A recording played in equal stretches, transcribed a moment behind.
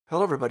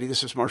Hello, everybody.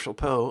 This is Marshall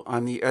Poe.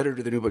 I'm the editor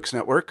of the New Books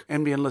Network.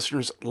 NBN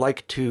listeners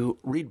like to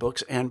read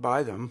books and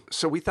buy them.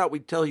 So we thought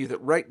we'd tell you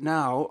that right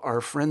now, our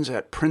friends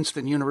at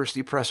Princeton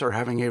University Press are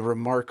having a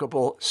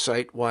remarkable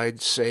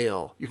site-wide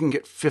sale. You can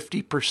get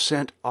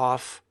 50%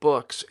 off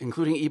books,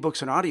 including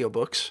ebooks and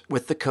audiobooks,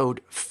 with the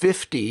code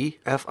 50,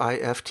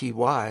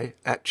 F-I-F-T-Y,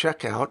 at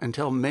checkout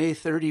until May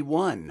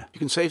 31. You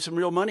can save some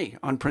real money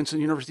on Princeton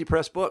University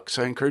Press books.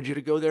 I encourage you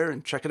to go there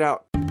and check it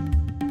out.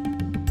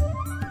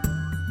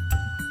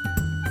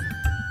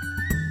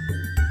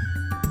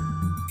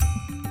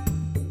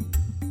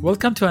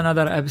 Welcome to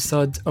another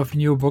episode of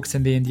New Books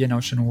in the Indian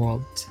Ocean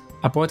World,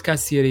 a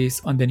podcast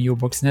series on the New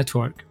Books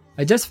Network.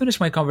 I just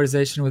finished my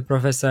conversation with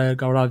Professor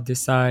Gaurav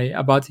Desai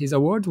about his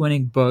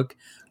award-winning book,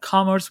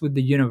 Commerce with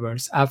the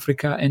Universe,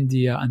 Africa,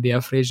 India, and the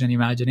Afrasian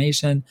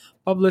Imagination,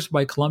 published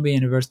by Columbia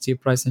University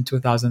Press in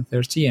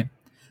 2013.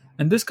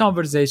 In this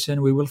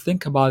conversation, we will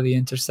think about the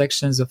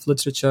intersections of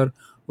literature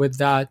with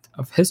that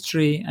of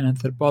history and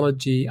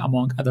anthropology,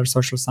 among other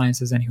social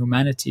sciences and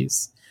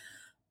humanities.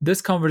 This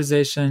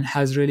conversation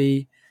has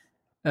really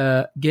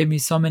gave me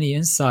so many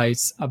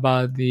insights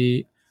about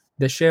the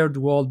shared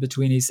world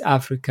between East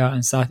Africa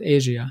and South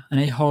Asia, and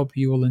I hope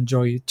you will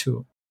enjoy it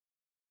too.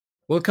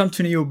 Welcome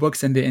to New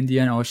Books in the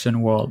Indian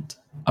Ocean World,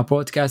 a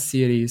podcast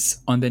series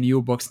on the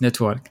New Books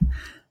Network.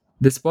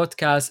 This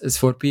podcast is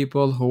for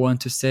people who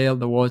want to sail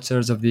the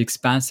waters of the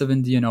expansive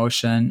Indian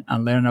Ocean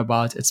and learn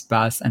about its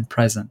past and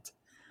present.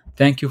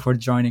 Thank you for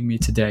joining me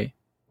today.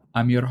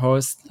 I'm your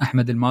host,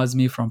 Ahmed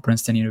Al-Mazmi from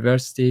Princeton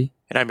University.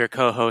 And I'm your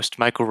co-host,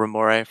 Michael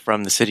Ramore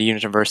from the City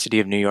University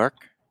of New York.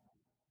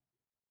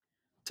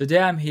 Today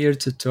I'm here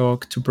to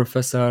talk to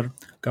Professor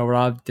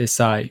Gaurav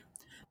Desai,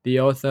 the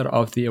author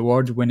of the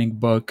award-winning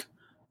book,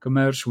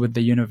 Commerce with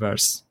the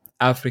Universe,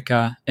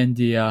 Africa,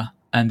 India,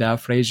 and the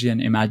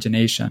Afrasian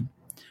Imagination,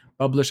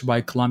 published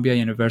by Columbia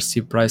University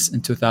Press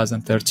in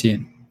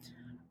 2013.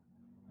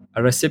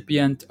 A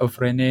recipient of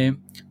Renee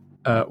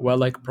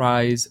Wellick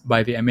Prize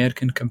by the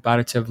American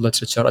Comparative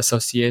Literature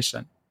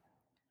Association.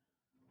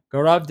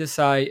 Gaurav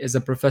Desai is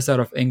a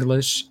professor of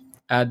English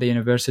at the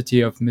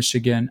University of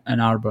Michigan, Ann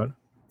Arbor.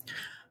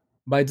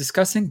 By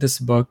discussing this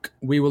book,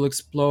 we will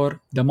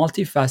explore the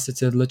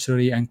multifaceted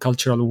literary and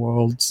cultural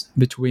worlds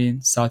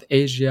between South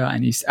Asia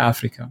and East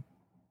Africa.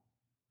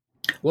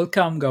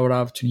 Welcome,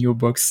 Gaurav, to New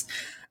Books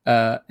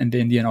in the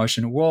Indian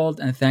Ocean World,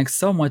 and thanks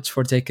so much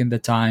for taking the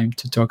time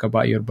to talk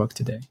about your book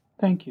today.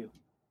 Thank you.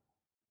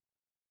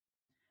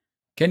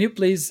 Can you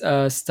please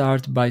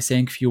start by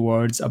saying a few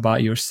words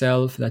about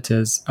yourself? That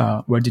is,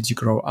 where did you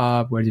grow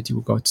up? Where did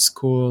you go to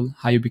school?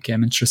 How you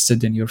became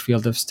interested in your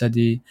field of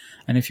study?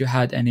 And if you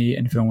had any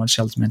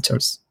influential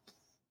mentors?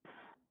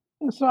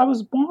 So I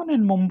was born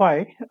in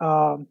Mumbai,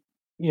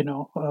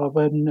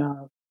 when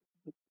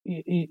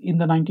in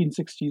the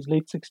 1960s,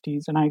 late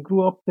 60s, and I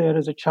grew up there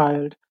as a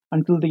child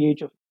until the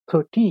age of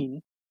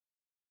 13.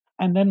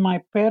 And then my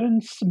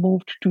parents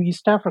moved to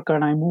East Africa,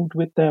 and I moved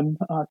with them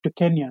to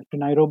Kenya, to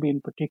Nairobi in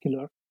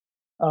particular.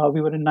 We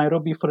were in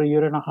Nairobi for a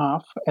year and a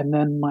half, and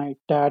then my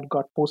dad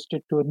got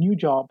posted to a new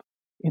job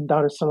in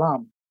Dar es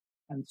Salaam.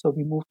 And so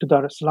we moved to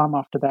Dar es Salaam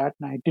after that,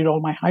 and I did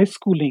all my high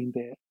schooling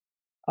there.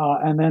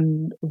 And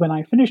then when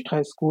I finished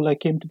high school, I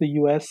came to the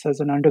US as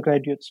an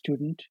undergraduate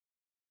student,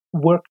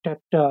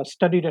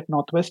 studied at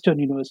Northwestern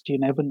University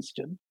in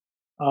Evanston.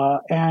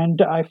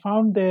 And I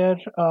found there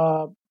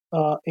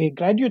a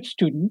graduate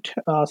student,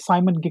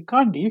 Simon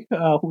Gikandi,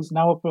 who's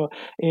now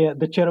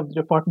the chair of the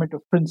department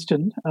of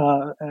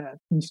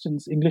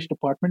Princeton's English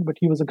department, but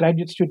he was a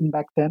graduate student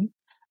back then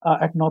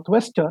at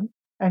Northwestern,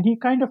 and he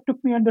kind of took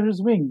me under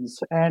his wings.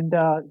 And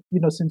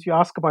since you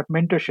ask about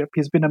mentorship,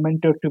 he's been a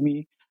mentor to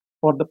me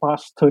for the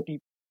past 30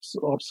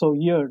 or so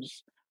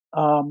years.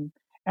 And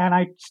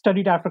I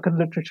studied African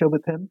literature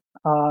with him.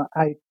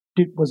 I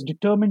was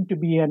determined to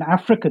be an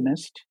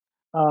Africanist,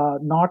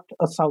 not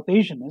a South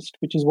Asianist,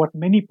 which is what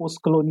many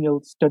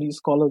post-colonial studies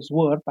scholars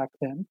were back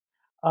then.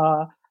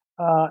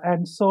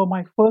 And so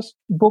my first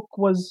book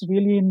was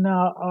really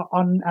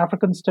on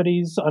African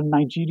studies, on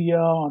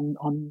Nigeria,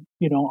 on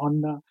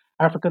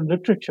African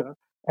literature,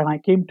 and I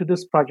came to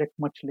this project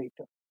much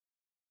later.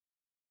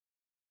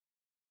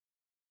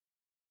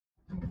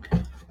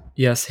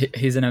 Yes,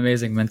 he's an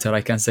amazing mentor.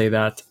 I can say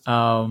that.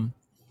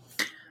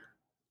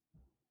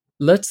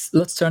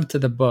 Let's turn to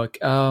the book.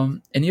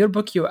 In your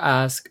book, you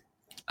ask,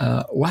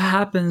 what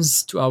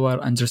happens to our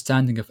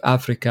understanding of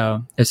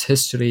Africa, its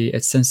history,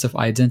 its sense of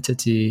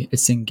identity,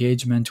 its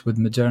engagement with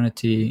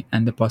modernity,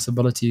 and the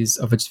possibilities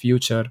of its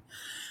future,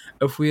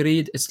 if we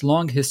read its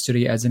long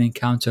history as an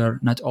encounter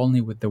not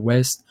only with the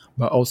West,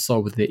 but also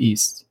with the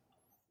East?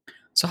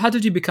 So how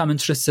did you become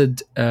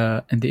interested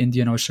in the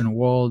Indian Ocean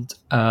world?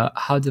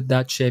 How did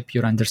that shape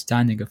your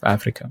understanding of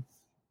Africa?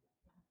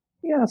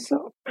 Yeah,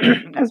 so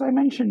as I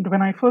mentioned,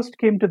 when I first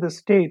came to the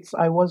States,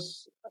 I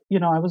was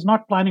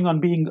not planning on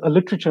being a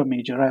literature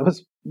major. I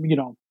was,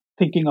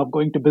 thinking of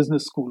going to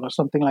business school or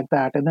something like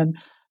that. And then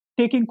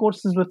taking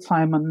courses with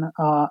Simon,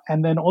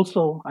 and then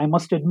also, I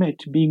must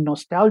admit, being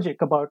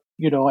nostalgic about,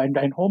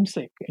 and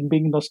homesick, and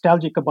being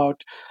nostalgic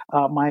about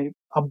my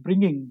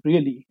upbringing,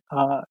 really.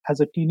 As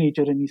a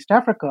teenager in East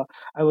Africa,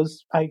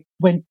 I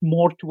went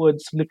more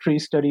towards literary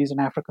studies and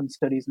African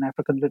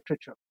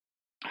literature.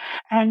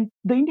 And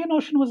the Indian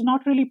Ocean was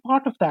not really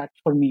part of that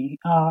for me.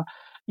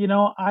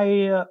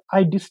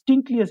 I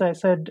distinctly, as I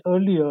said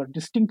earlier,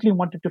 distinctly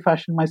wanted to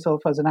fashion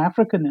myself as an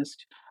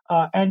Africanist.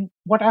 And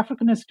what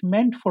Africanist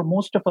meant for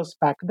most of us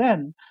back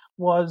then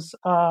was,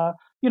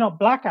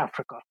 Black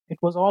Africa. It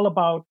was all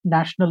about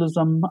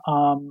nationalism.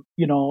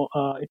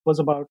 It was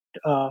about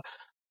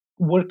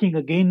working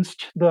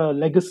against the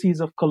legacies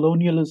of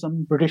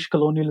colonialism, British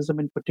colonialism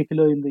in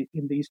particular, in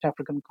the East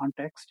African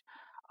context.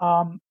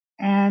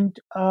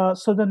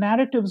 So the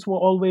narratives were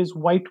always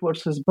white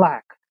versus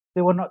black.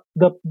 They were not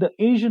the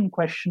Asian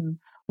question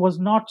was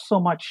not so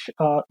much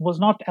was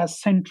not as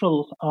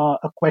central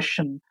a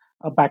question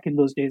back in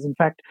those days. In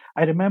fact,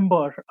 I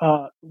remember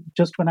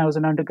just when I was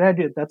an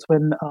undergraduate, that's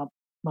when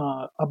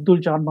Abdul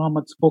Jan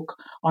Muhammad's book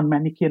on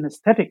Manichaean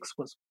aesthetics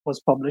was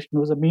published. And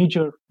it was a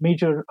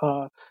major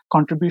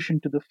contribution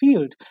to the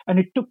field, and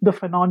it took the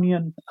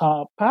Fanonian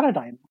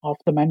paradigm of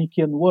the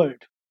Manichaean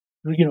world,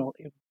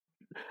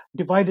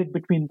 divided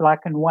between black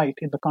and white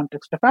in the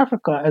context of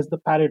Africa, as the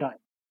paradigm.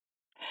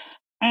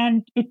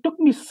 And it took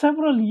me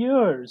several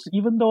years,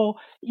 even though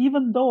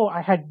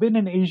I had been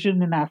an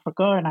Asian in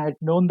Africa and I had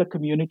known the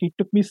community, it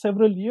took me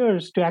several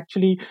years to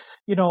actually,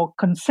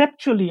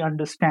 conceptually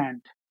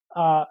understand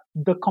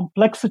the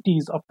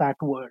complexities of that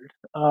world,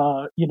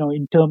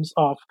 in terms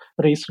of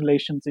race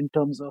relations, in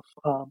terms of,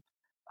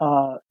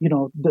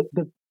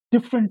 the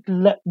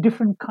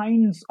different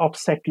kinds of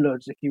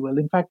settlers, if you will.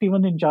 In fact,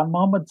 even in Jan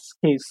Muhammad's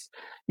case,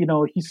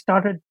 he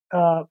started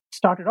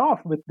off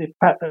with the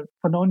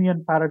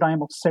Fanonian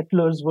paradigm of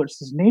settlers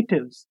versus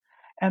natives,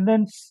 and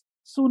then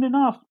soon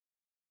enough,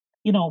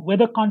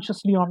 whether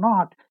consciously or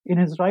not, in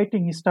his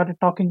writing, he started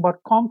talking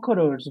about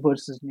conquerors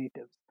versus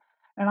natives.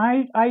 And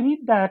I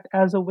read that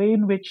as a way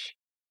in which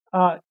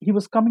he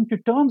was coming to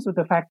terms with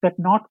the fact that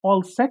not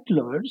all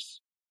settlers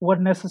were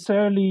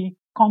necessarily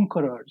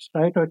conquerors,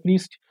 right? Or at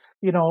least,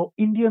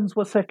 Indians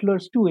were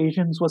settlers too,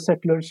 Asians were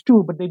settlers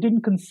too, but they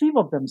didn't conceive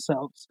of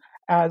themselves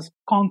as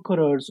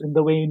conquerors in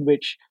the way in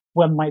which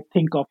one might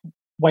think of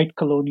white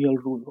colonial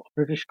rule or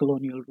British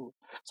colonial rule.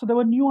 So there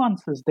were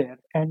nuances there,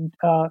 and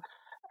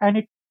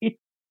it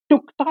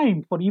took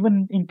time for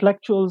even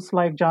intellectuals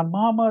like Jan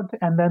Muhammad,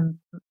 and then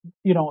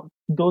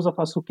those of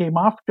us who came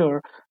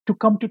after, to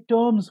come to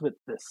terms with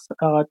this,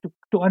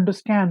 to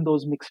understand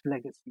those mixed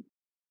legacies.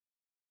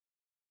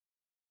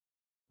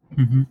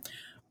 Mm-hmm.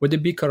 Would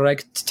it be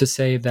correct to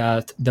say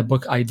that the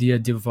book idea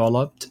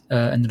developed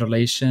in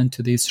relation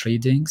to these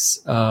readings?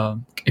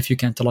 If you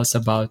can tell us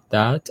about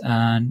that,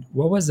 and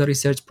what was the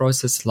research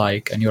process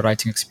like and your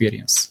writing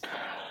experience?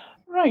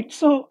 Right.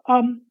 So,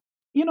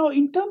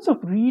 in terms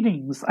of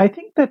readings, I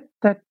think that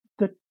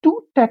the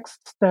two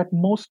texts that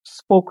most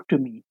spoke to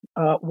me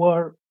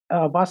were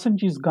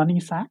Vasanji's Gunny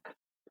Sack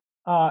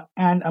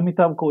and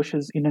Amitav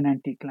Ghosh's In an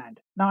Antique Land.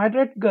 Now, I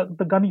read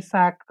the Gunny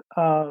Sack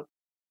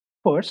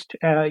first.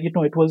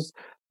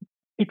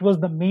 It was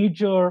the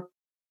major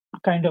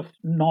kind of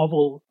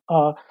novel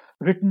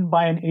written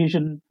by an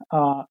Asian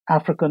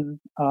African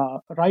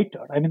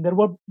writer. I mean,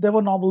 there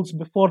were novels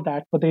before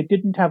that, but they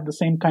didn't have the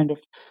same kind of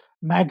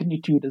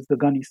magnitude as the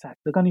Gunny Sack.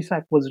 The Gunny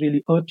Sack was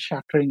really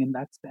earth-shattering in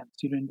that sense.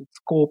 In its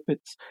scope,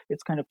 its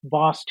kind of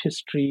vast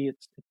history,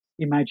 its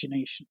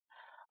imagination.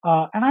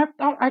 And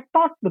I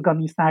taught the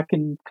Gunny Sack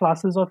in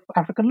classes of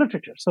African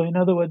literature. So, in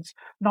other words,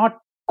 not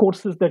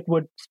courses that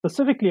were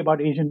specifically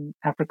about Asian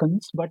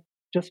Africans, but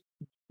just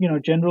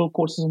general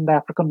courses in the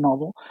African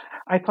novel.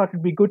 I thought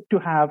it'd be good to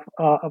have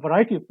a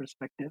variety of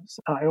perspectives.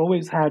 I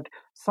always had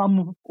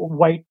some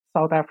white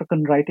South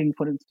African writing,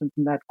 for instance,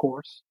 in that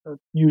course,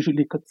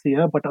 usually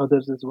Coetzee, but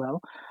others as well.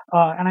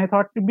 And I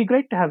thought it'd be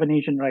great to have an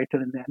Asian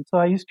writer in there. And so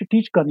I used to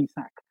teach Gunny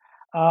Sack.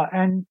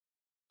 And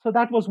so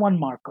that was one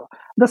marker.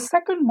 The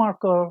second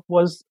marker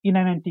was In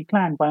an Antique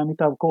Land by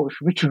Amitav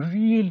Ghosh, which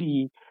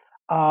really,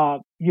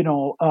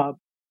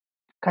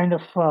 kind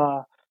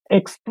of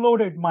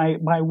exploded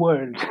my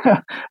world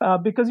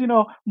because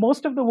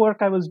most of the work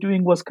I was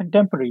doing was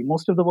contemporary.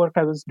 Most of the work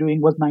I was doing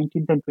was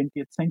 19th and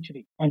 20th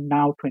century, and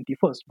now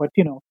 21st. But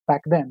back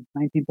then,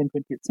 19th and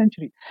 20th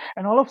century,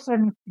 and all of a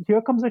sudden,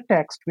 here comes a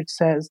text which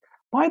says,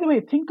 by the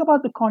way, think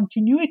about the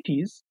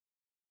continuities.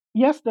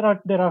 Yes, there are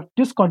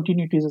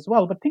discontinuities as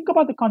well, but think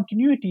about the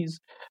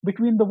continuities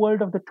between the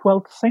world of the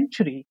 12th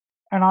century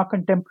and our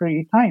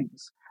contemporary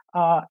times,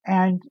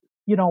 and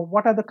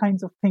what are the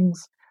kinds of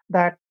things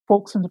that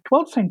folks in the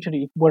 12th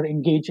century were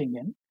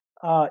engaging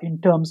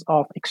in terms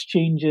of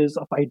exchanges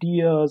of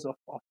ideas,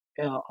 of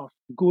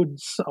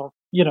goods, of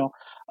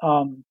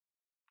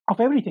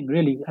everything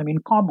really. I mean,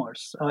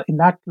 commerce in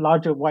that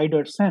larger,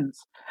 wider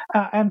sense,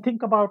 and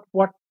think about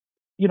what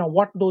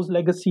those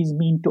legacies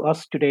mean to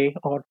us today,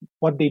 or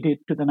what they did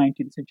to the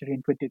 19th century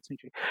and 20th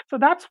century. So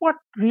that's what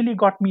really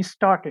got me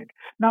started.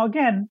 Now,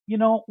 again,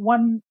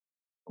 one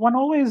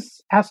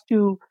always has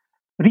to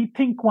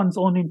rethink one's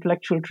own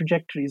intellectual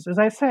trajectories. As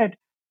I said,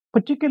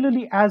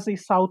 particularly as a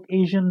South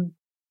Asian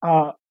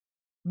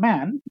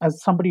man,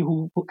 as somebody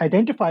who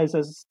identifies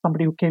as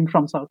somebody who came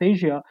from South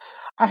Asia,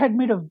 I had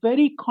made a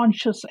very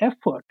conscious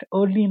effort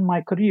early in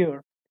my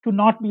career to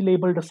not be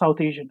labeled a South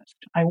Asianist.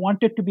 I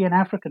wanted to be an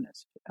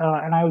Africanist,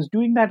 and I was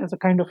doing that as a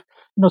kind of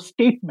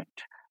statement,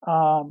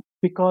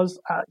 because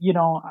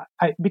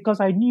because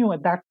I knew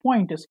at that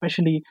point,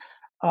 especially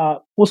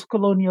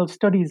post-colonial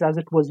studies as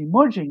it was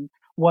emerging,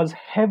 was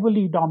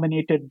heavily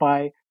dominated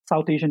by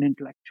South Asian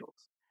intellectuals.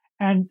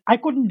 And I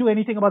couldn't do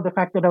anything about the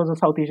fact that I was a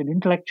South Asian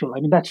intellectual.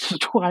 I mean, that's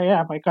just who I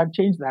am. I can't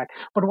change that.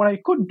 But what I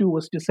could do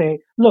was to say,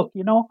 look,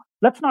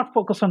 let's not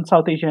focus on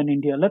South Asia and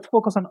India. Let's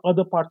focus on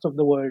other parts of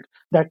the world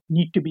that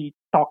need to be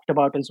talked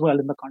about as well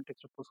in the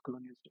context of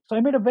post-colonial studies. So I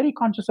made a very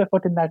conscious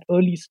effort in that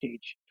early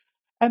stage.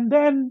 And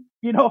then,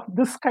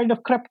 this kind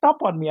of crept up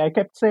on me. I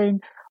kept saying,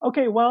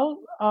 okay, well,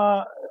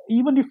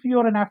 even if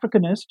you're an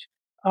Africanist,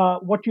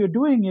 what you're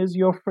doing is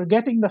you're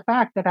forgetting the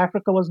fact that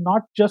Africa was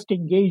not just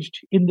engaged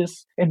in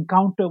this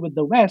encounter with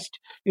the West.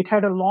 It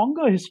had a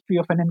longer history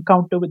of an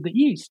encounter with the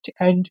East.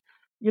 And,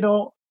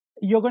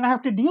 you're going to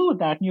have to deal with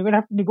that, and you're going to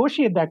have to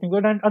negotiate that, and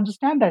you're going to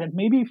understand that. And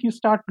maybe if you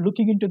start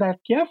looking into that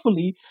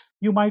carefully,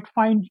 you might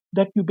find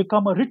that you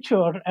become a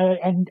richer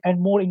and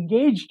more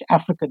engaged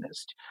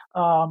Africanist,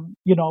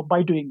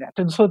 by doing that.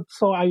 And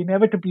so I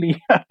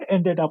inevitably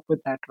ended up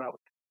with that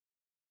route.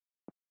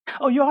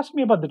 Oh, you asked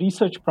me about the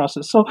research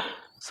process.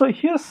 So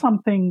here's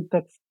something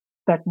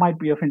that might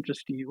be of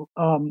interest to you,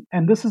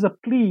 and this is a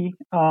plea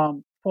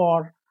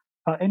for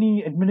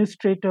any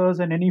administrators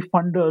and any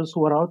funders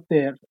who are out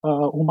there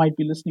who might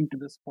be listening to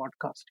this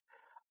podcast.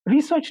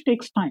 Research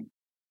takes time.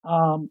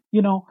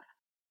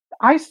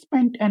 I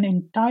spent an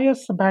entire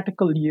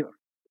sabbatical year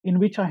in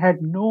which I had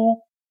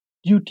no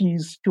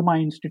duties to my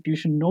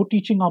institution, no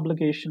teaching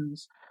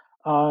obligations,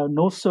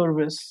 no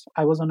service.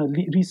 I was on a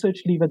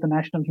research leave at the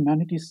National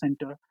Humanities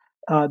Center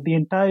the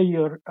entire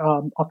year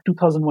of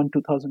 2001,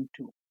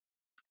 2002.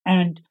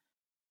 And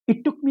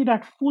it took me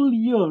that full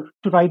year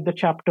to write the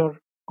chapter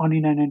on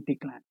Inananti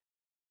clan.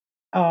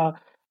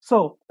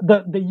 So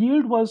the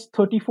yield was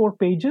 34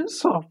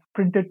 pages of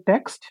printed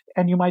text,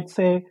 and you might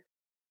say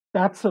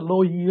that's a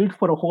low yield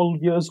for a whole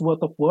year's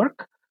worth of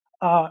work.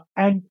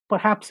 And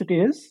perhaps it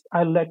is.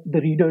 I'll let the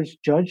readers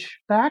judge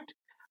that.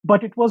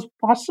 But it was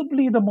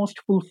possibly the most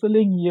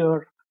fulfilling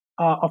year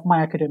of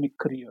my academic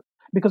career.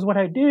 Because what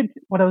I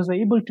was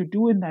able to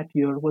do in that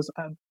year was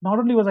not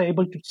only was I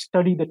able to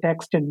study the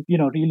text and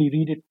really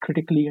read it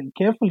critically and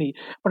carefully,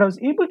 but I was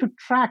able to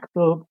track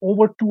the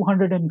over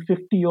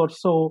 250 or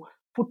so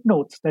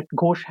footnotes that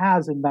Ghosh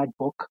has in that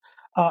book,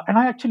 and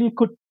I actually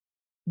could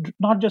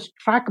not just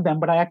track them,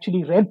 but I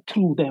actually read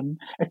through them,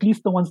 at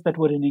least the ones that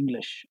were in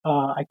English.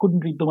 I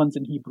couldn't read the ones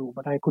in Hebrew,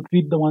 but I could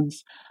read the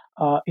ones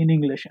in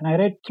English, and I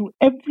read through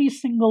every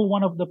single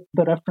one of the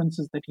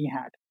references that he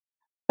had.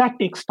 That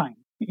takes time.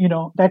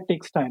 That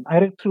takes time. I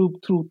read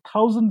through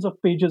thousands of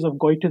pages of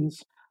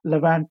Goiten's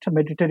Levant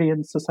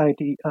Mediterranean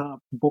Society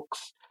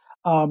books.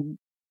 And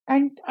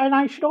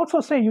I should also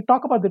say, you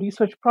talk about the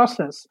research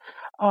process.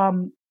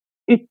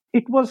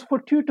 It was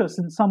fortuitous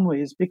in some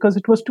ways because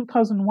it was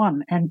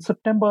 2001 and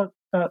September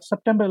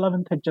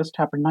 11th had just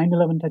happened.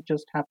 9/11 had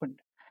just happened.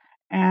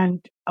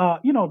 And,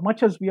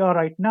 much as we are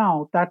right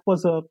now, that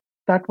was a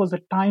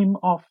time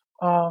of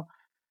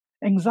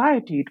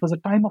anxiety. It was a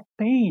time of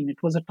pain.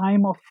 It was a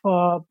time of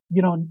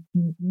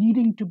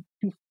needing to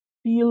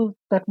feel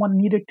that one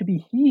needed to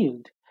be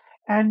healed.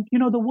 And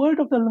the world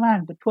of the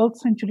land, the 12th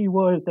century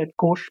world that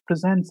Ghosh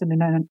presents in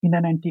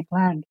an antique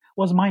land,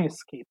 was my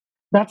escape.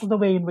 That's the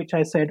way in which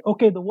I said,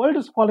 okay, the world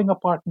is falling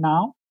apart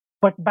now,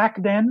 but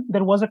back then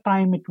there was a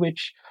time at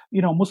which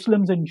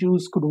Muslims and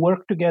Jews could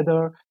work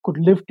together, could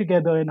live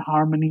together in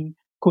harmony,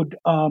 could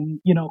all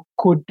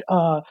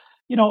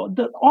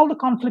the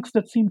conflicts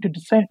that seem to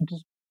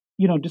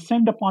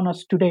descend upon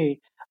us today.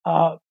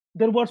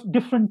 There were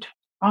different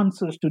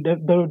answers to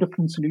them. There were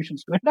different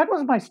solutions to it. That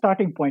was my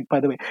starting point, by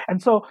the way.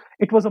 And so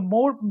it was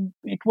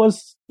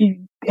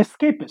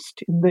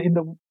escapist in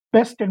the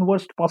best and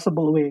worst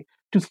possible way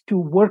to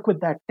work with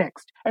that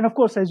text. And of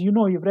course, as you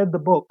know, you've read the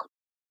book.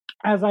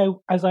 As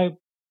I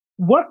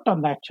worked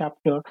on that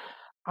chapter,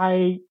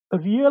 I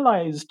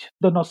realized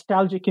the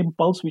nostalgic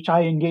impulse which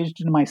I engaged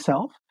in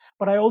myself,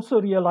 but I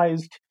also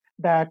realized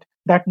that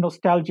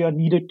nostalgia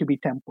needed to be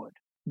tempered.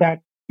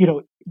 That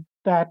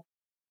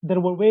there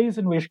were ways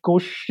in which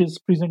Ghosh's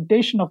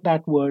presentation of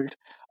that world,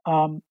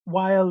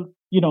 while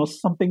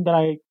something that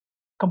I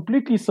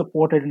completely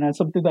supported and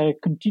something that I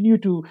continue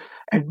to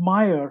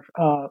admire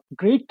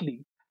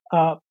greatly,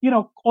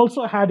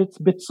 also had its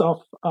bits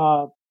of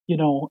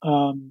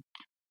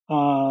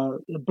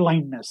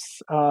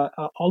blindness,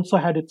 also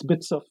had its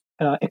bits of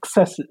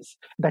excesses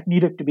that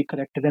needed to be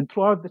corrected. And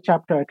throughout the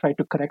chapter, I try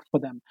to correct for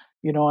them.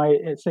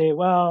 I say,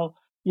 well,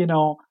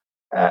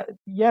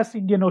 yes,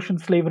 Indian Ocean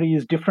slavery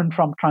is different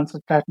from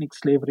transatlantic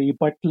slavery,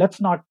 but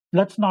let's not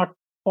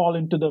fall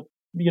into the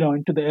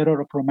error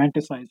of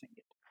romanticizing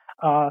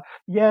it.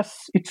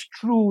 Yes, it's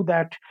true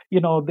that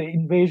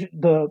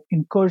the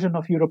incursion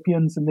of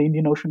Europeans in the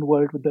Indian Ocean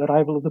world with the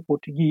arrival of the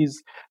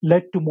Portuguese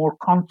led to more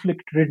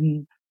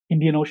conflict-ridden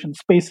Indian Ocean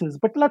spaces.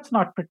 But let's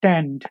not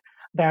pretend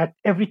that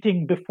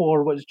everything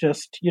before was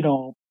just,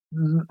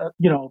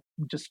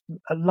 just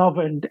love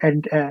and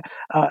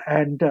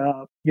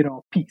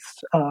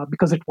peace,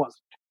 because it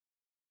wasn't.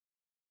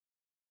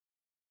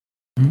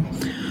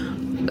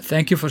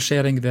 Thank you for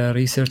sharing the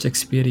research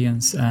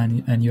experience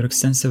and your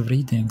extensive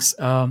readings.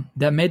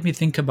 That made me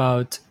think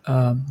about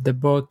the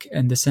book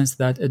in the sense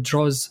that it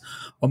draws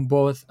on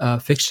both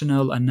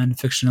fictional and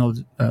non-fictional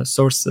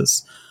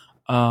sources.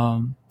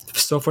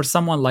 So for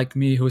someone like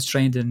me who's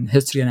trained in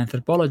history and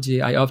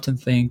anthropology, I often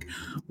think,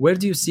 where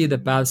do you see the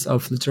paths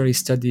of literary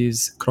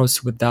studies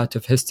cross with that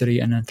of history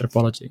and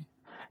anthropology?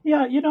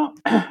 Yeah,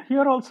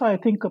 here also I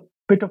think a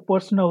bit of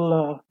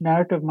personal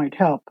narrative might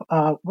help.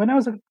 When I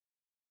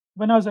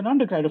was an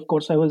undergrad, of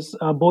course, I was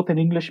both an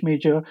English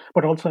major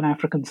but also an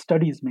African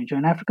studies major.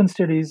 And African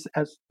studies,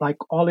 as like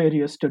all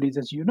area studies,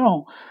 as you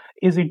know,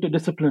 is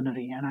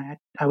interdisciplinary. And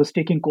I was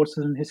taking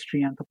courses in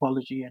history,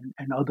 anthropology,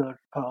 and other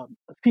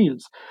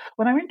fields.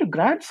 When I went to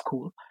grad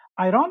school,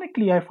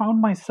 ironically, I found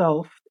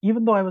myself,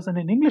 even though I was in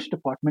an English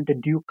department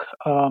at Duke,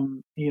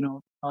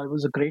 it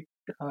was a great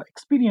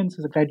experience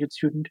as a graduate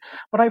student,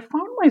 but I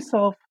found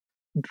myself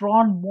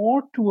drawn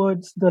more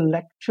towards the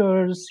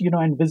lectures,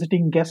 and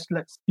visiting guest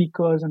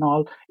speakers and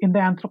all in the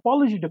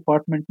anthropology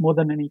department more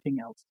than anything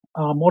else.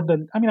 I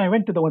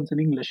went to the ones in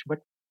English, but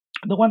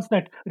the ones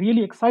that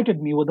really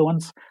excited me were the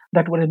ones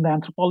that were in the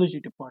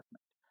anthropology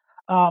department.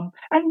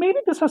 And maybe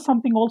this has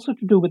something also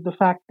to do with the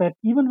fact that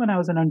even when I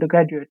was an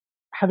undergraduate,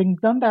 having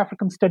done the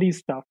African studies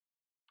stuff,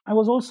 I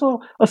was also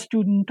a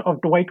student of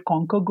Dwight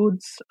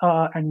Conquer-Goods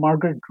and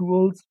Margaret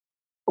Rules,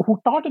 who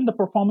taught in the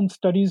performance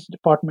studies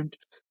department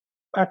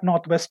at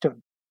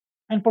Northwestern.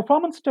 And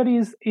performance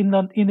studies in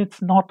its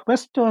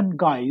Northwestern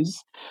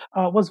guise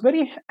was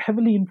very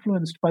heavily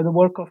influenced by the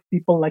work of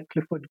people like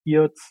Clifford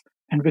Geertz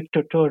and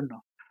Victor Turner.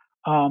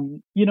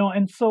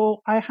 And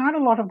so I had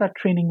a lot of that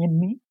training in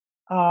me,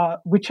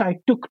 which I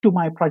took to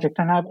my project,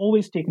 and I've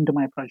always taken to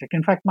my project.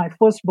 In fact, my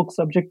first book,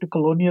 Subject to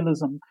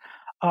Colonialism,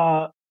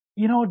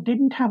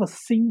 didn't have a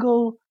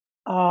single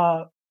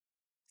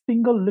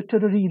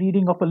literary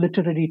reading of a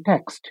literary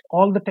text.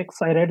 All the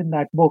texts I read in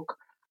that book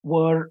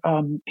were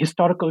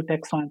historical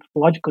texts or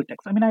anthropological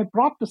texts. I mean, I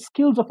brought the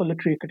skills of a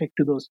literary critic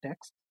to those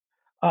texts,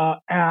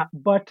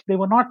 but they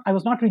were not. I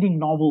was not reading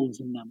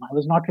novels in them. I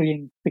was not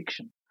reading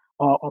fiction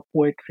or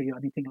poetry or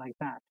anything like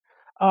that.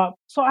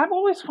 So I've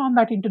always found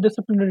that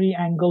interdisciplinary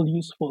angle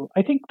useful.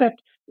 I think that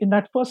in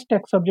that first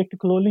text, Subject to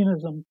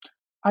Colonialism,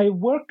 I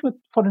worked with,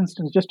 for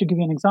instance, just to give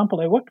you an example,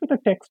 I worked with a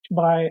text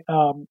by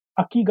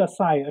Akiga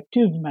Sai, a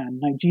Tiv man,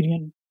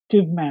 Nigerian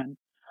Tiv man,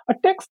 a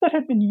text that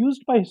had been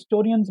used by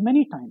historians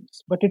many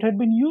times, but it had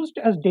been used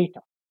as data.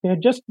 They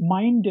had just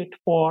mined it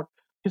for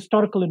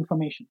historical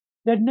information.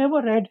 They had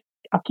never read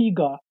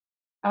Akiga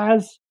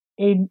as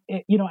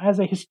as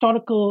a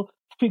historical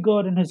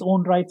figure in his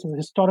own rights, as a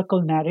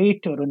historical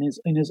narrator in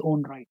his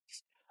own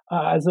rights,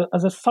 as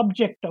a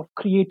subject of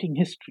creating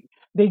history.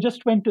 They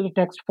just went to the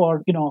text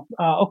for,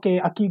 okay,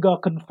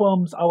 Akiga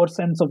confirms our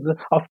sense of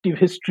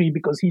history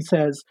because he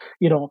says,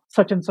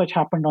 such and such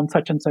happened on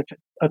such and such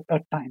a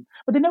time.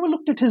 But they never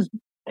looked at his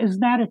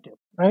narrative,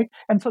 right?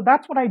 And so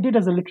that's what I did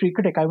as a literary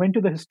critic. I went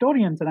to the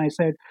historians and I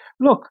said,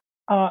 look,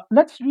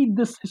 let's read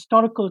this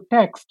historical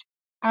text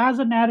as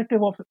a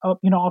narrative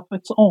of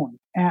its own.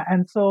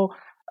 And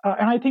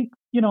I think,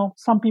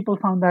 some people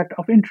found that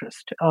of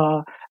interest.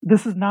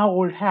 This is now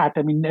old hat.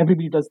 I mean,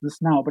 everybody does this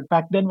now, but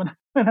back then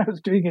when I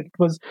was doing it, it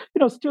was,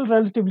 still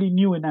relatively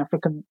new in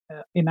African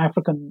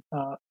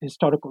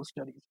historical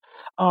studies.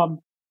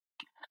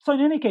 So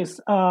in any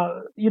case,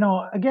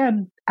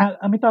 again,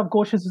 Amitav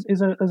Ghosh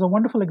is a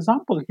wonderful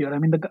example here. I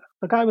mean,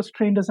 the guy was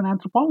trained as an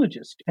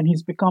anthropologist, and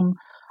he's become,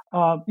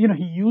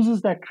 he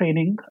uses that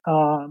training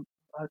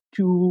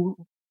to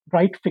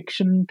write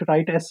fiction, to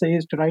write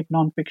essays, to write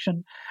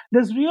nonfiction.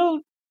 There's real,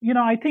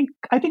 I think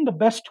the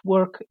best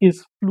work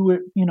is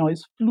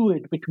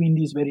fluid between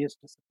these various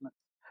disciplines.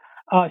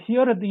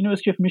 Here at the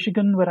University of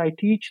Michigan, where I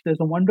teach, there's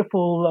a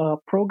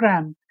wonderful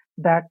program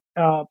that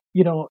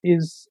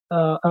is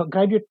a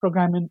graduate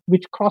program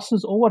which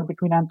crosses over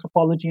between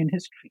anthropology and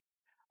history,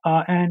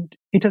 and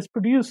it has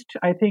produced,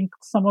 I think,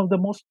 some of the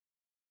most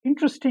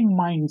interesting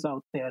minds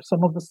out there,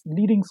 some of the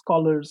leading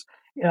scholars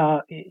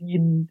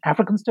in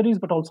African studies,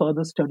 but also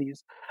other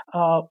studies,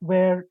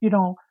 where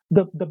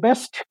the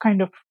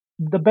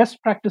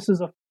best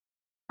practices of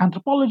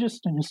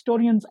anthropologists and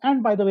historians,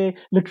 and by the way,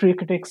 literary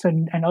critics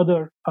and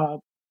other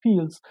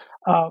fields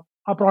are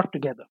brought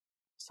together.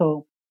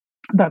 So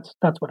that's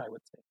what I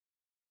would say.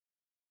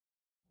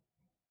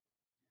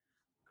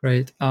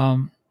 Great.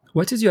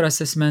 What is your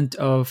assessment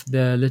of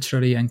the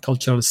literary and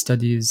cultural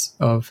studies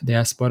of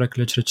diasporic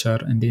literature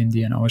in the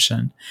Indian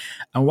Ocean?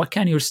 And what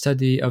can your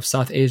study of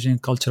South Asian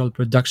cultural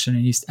production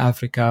in East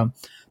Africa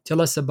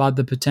tell us about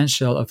the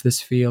potential of this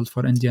field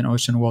for Indian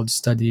Ocean world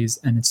studies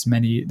and its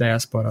many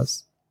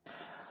diasporas?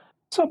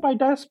 So by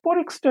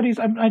diasporic studies,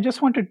 I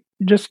just want to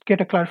get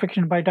a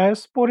clarification. By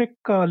diasporic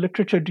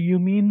literature, do you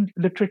mean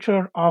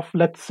literature of,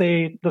 let's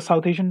say, the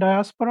South Asian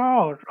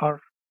diaspora or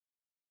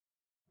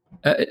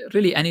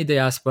Really, any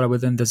diaspora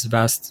within this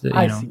vast,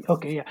 I see.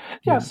 Okay, yeah.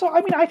 Yeah. So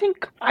I mean, I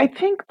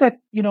think that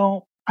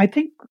I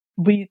think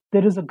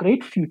there is a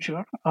great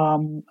future.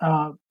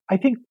 I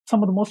think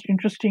some of the most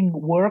interesting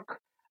work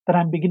that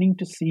I'm beginning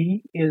to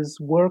see is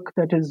work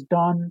that is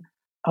done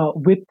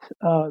with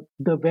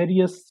the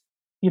various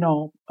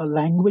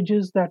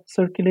languages that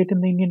circulate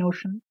in the Indian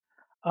Ocean.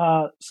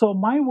 So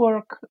my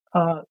work,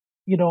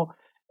 you know,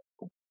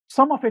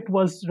 some of it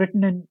was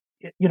written in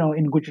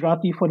in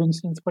Gujarati, for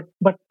instance,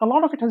 but a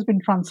lot of it has been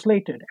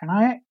translated.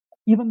 And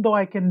even though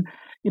I can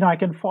I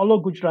can follow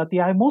Gujarati,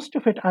 I most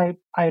of it I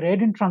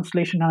read in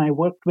translation and I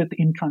worked with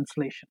in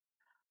translation.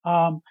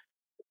 Um,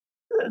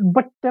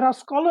 but there are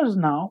scholars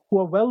now who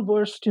are well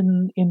versed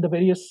in the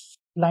various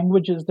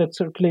languages that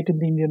circulate in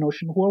the Indian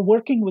Ocean, who are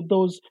working with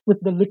with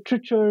the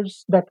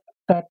literatures that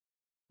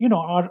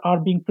are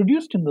being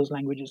produced in those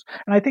languages.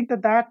 And I think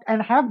that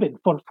and have been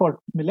for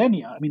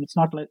millennia. I mean, it's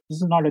not like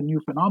this is not a new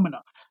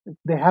phenomena.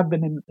 They have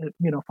been in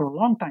for a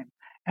long time.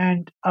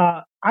 And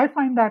I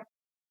find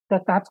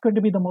that's going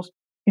to be the most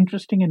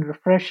interesting and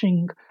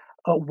refreshing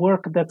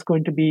work that's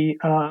going to be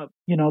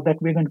that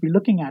we're going to be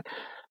looking at.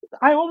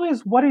 I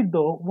always worry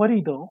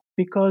though,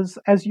 because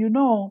as you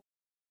know,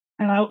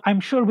 and I'm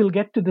sure we'll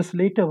get to this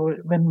later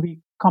when we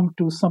come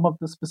to some of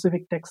the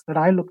specific texts that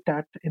I looked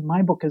at in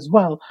my book as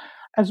well.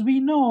 As we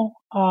know,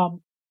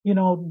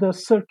 the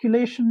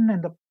circulation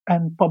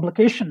and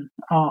publication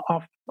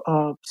of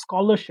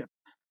scholarship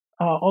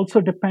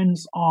also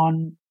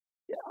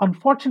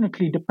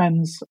unfortunately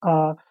depends,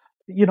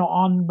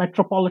 on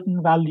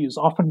metropolitan values.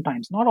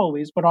 Oftentimes, not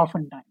always, but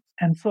oftentimes.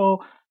 And so,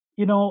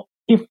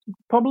 if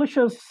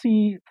publishers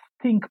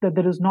think that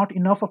there is not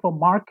enough of a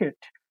market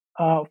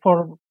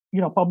for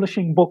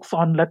publishing books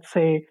on, let's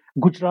say,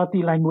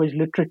 Gujarati language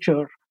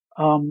literature,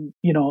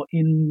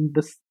 in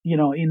this,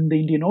 in the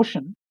Indian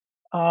Ocean,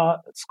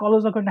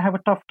 scholars are going to have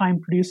a tough time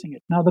producing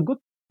it. Now, the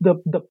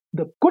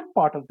good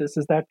part of this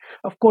is that,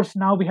 of course,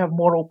 now we have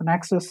more open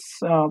access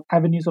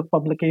avenues of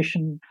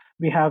publication.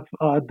 We have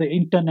the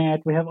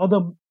internet. We have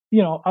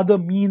other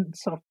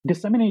means of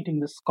disseminating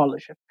this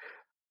scholarship.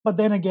 But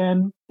then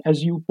again,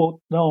 as you both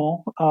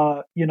know,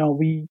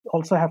 we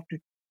also have to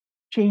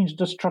change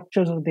the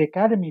structures of the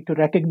academy to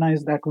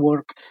recognize that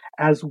work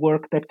as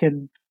work that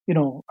can,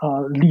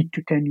 lead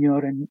to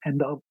tenure and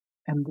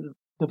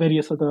the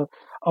various other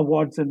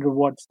awards and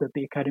rewards that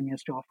the academy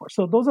has to offer.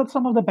 So those are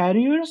some of the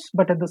barriers,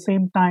 but at the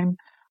same time,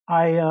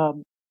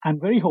 I'm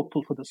very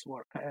hopeful for this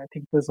work. I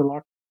think there's a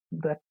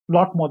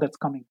lot more that's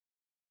coming.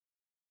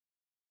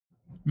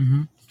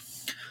 Mm-hmm.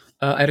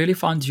 I really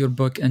found your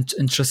book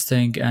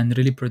interesting and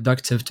really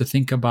productive to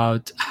think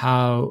about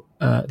how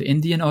the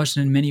Indian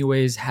Ocean, in many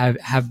ways,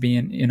 have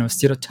been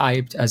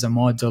stereotyped as a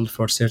model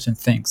for certain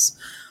things.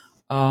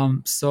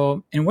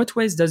 So, in what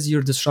ways does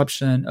your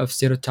disruption of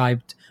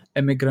stereotyped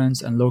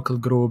immigrants and local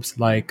groups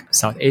like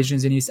South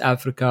Asians in East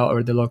Africa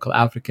or the local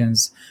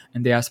Africans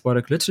in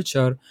diasporic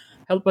literature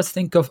help us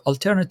think of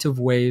alternative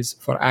ways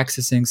for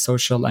accessing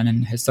social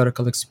and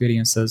historical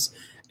experiences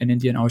in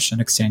Indian Ocean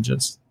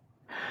exchanges?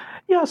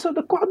 Yeah, so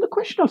the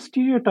question of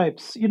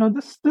stereotypes,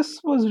 this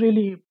was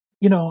really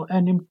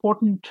an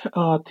important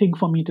thing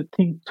for me to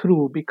think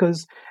through,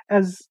 because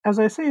as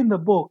I say in the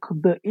book,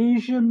 the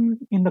Asian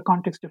in the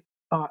context of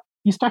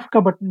East Africa,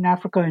 but in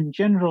Africa in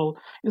general,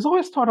 is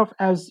always thought of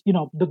as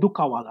the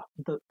dukawala,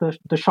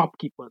 the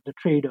shopkeeper, the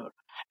trader.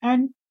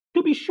 And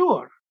to be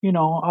sure,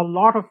 a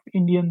lot of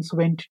Indians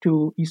went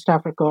to East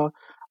Africa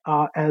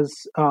as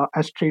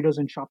traders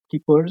and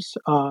shopkeepers.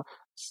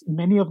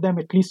 Many of them,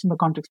 at least in the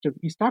context of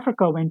East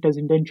Africa, went as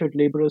indentured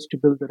laborers to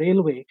build the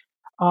railway.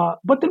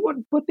 But they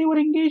were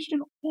engaged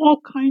in all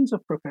kinds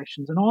of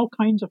professions and all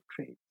kinds of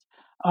trades,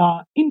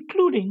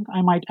 including,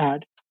 I might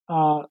add,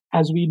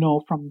 as we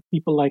know from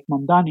people like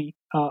Mamdani,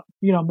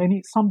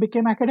 some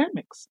became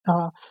academics,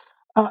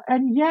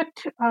 and yet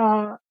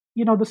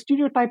the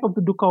stereotype of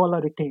the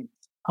dukawala retains.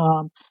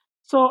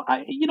 So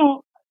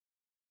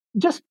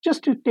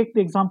just to take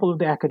the example of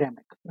the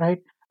academic, right?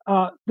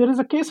 There is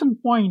a case in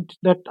point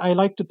that I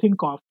like to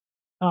think of.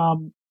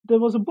 There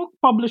was a book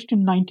published in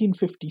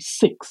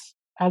 1956,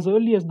 as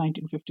early as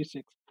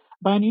 1956,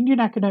 by an Indian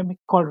academic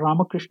called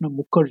Ramakrishna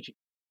Mukherjee.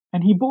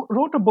 And he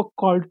wrote a book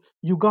called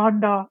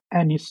Uganda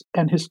and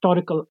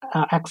Historical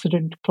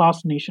Accident,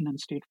 Class, Nation, and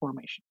State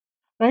Formation.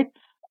 Right?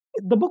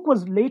 The book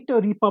was later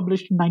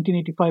republished in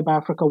 1985 by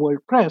Africa World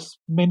Press,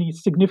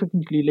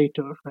 significantly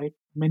later, right?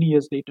 Many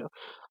years later.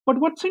 But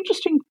what's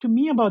interesting to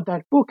me about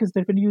that book is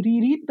that when you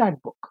reread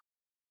that book,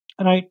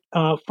 right,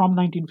 from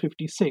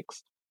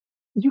 1956,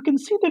 you can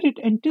see that it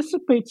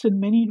anticipates in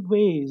many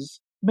ways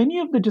many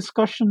of the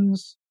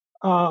discussions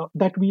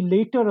that we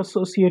later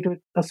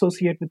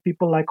associate with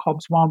people like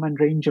Hobsbawm and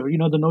Ranger.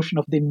 The notion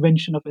of the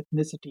invention of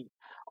ethnicity,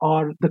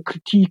 or the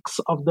critiques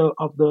of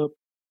the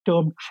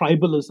term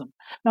tribalism.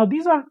 Now,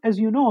 these are, as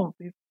you know,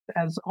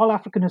 as all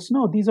Africanists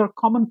know, these are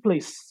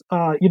commonplace,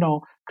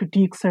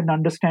 critiques and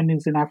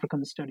understandings in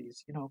African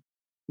studies.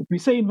 If we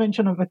say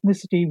invention of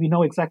ethnicity, we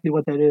know exactly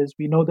what that is.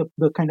 We know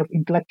the kind of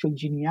intellectual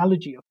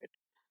genealogy of it.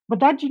 But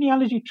that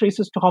genealogy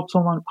traces to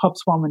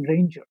Hobsbawm and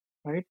Ranger,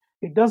 right?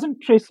 It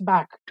doesn't trace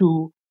back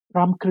to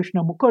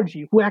Ramakrishna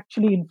Mukherjee, who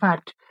actually, in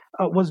fact,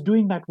 was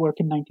doing that work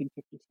in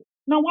 1956.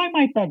 Now, why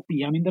might that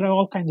be? I mean, there are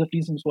all kinds of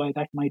reasons why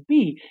that might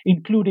be,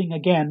 including,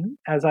 again,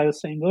 as I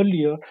was saying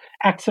earlier,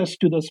 access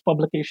to those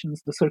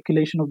publications, the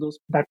circulation of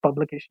that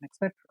publication,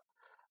 etc.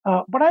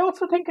 But I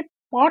also think it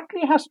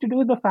partly has to do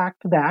with the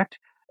fact that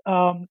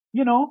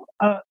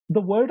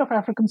the world of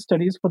African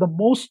studies, for the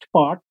most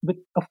part, with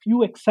a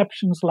few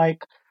exceptions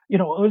like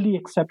early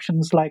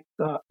exceptions like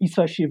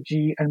Isa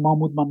Shivji and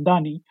Mahmoud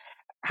Mamdani,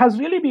 has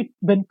really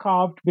been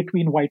carved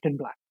between white and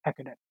black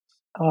academics.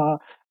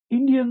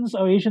 Indians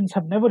or Asians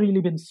have never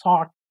really been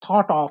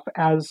thought of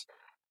as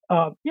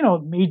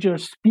major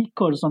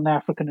speakers on the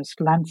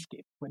Africanist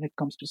landscape when it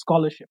comes to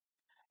scholarship.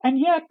 And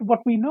yet,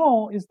 what we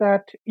know is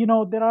that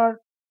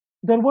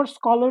there were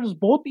scholars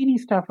both in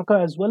East Africa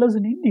as well as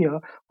in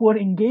India who were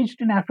engaged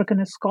in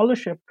Africanist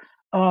scholarship,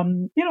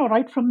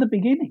 right from the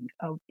beginning.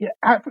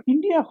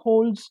 India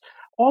holds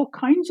all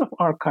kinds of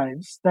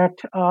archives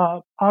that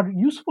are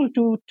useful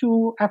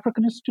to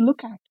Africanists to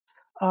look at.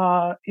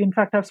 In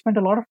fact, I've spent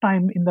a lot of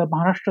time in the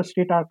Maharashtra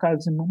State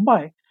Archives in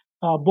Mumbai,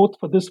 both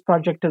for this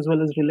project as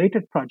well as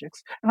related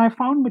projects. And I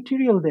found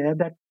material there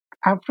that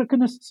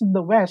Africanists in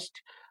the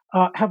West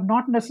have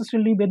not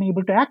necessarily been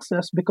able to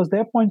access because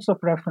their points of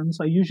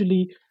reference are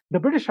usually the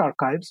British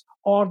archives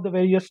or the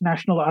various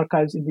national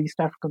archives in the East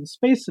African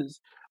spaces,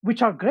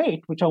 which are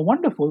great, which are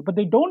wonderful, but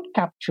they don't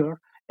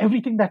capture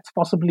everything that's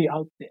possibly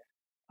out there.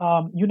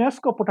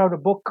 UNESCO put out a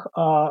book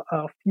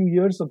a few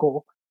years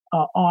ago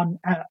on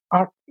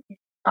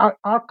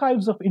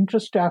archives of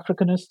interest to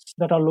Africanists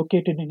that are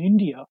located in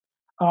India.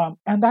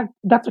 And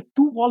that's a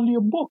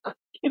 2-volume book,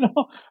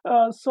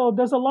 so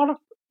there's a lot of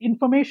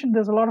information,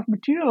 there's a lot of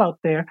material out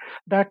there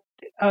that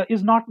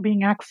is not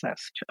being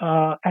accessed.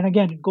 And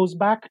again, it goes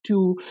back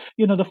to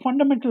the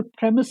fundamental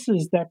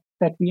premises that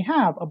we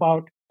have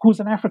about who's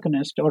an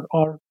Africanist or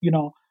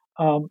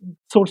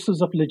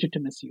sources of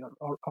legitimacy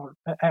or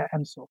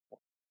and so forth.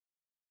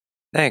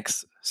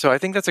 Thanks. So I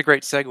think that's a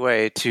great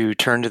segue to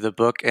turn to the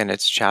book and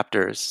its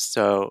chapters.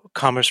 So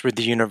Commerce with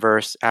the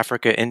Universe,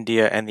 Africa,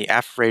 India, and the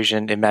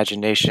Afrasian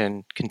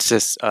Imagination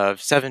consists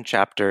of 7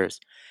 chapters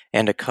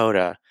and a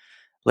coda.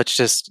 Let's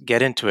just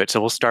get into it.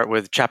 So we'll start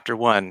with chapter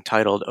 1,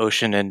 titled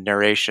Ocean and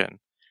Narration.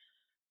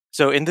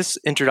 So in this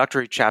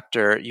introductory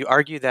chapter, you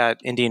argue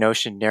that Indian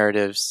Ocean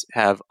narratives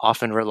have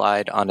often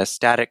relied on a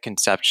static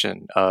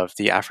conception of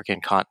the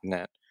African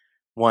continent,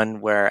 one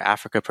where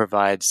Africa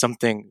provides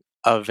something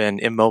of an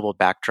immobile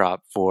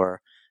backdrop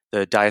for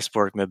the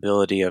diasporic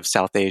mobility of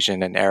South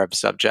Asian and Arab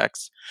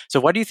subjects. So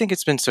why do you think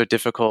it's been so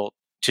difficult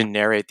to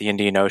narrate the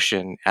Indian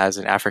Ocean as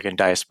an African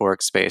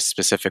diasporic space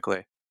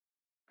specifically?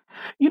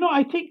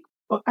 I think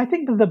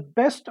that the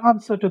best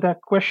answer to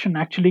that question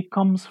actually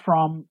comes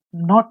from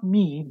not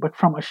me, but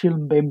from Achille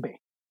Mbembe.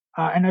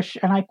 And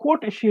I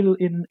quote Achille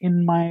in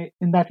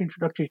that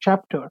introductory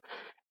chapter,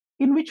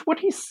 in which what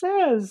he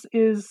says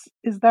is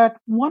that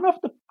one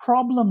of the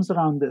problems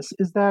around this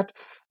is that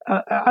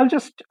I'll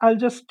just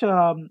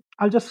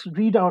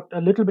read out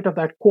a little bit of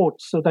that quote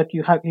so that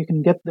you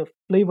can get the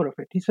flavor of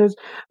it. He says,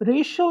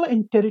 "Racial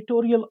and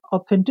territorial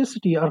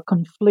authenticity are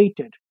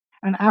conflated,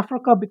 and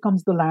Africa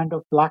becomes the land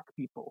of black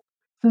people.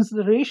 Since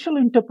the racial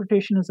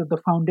interpretation is at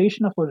the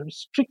foundation of a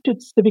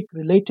restricted civic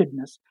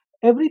relatedness,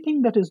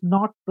 everything that is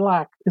not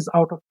black is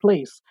out of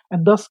place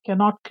and thus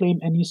cannot claim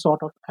any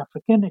sort of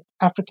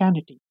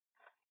Africanity.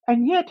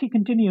 And yet," he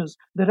continues,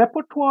 "the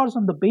repertoires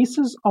on the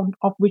basis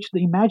of which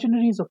the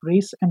imaginaries of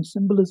race and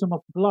symbolism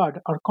of blood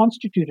are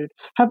constituted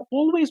have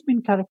always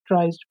been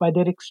characterized by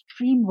their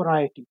extreme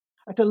variety.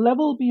 At a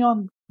level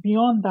beyond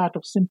that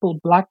of simple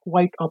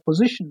black-white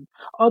opposition,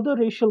 other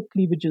racial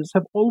cleavages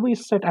have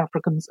always set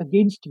Africans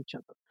against each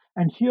other.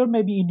 And here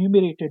may be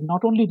enumerated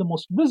not only the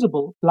most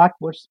visible, black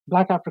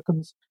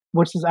Africans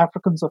versus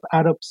Africans of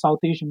Arab,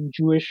 South Asian,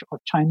 Jewish, or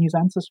Chinese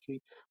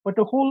ancestry, but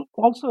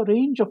also a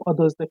range of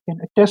others that can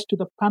attest to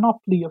the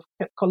panoply of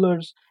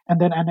colors and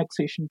then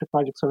annexation to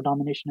projects of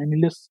domination." And he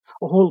lists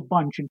a whole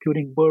bunch,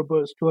 including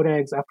Berbers,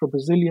 Tuaregs,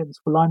 Afro-Brazilians,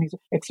 Fulanis,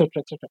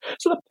 etc., etc.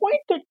 So the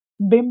point that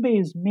Mbembe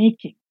is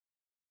making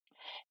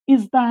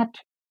is that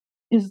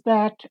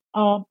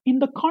in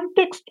the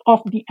context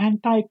of the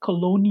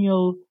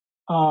anti-colonial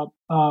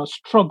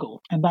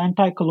struggle and the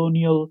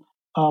anti-colonial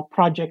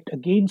project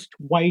against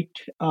white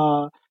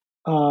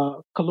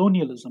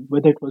colonialism,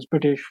 whether it was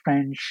British,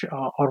 French,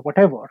 or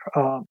whatever,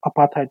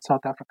 apartheid,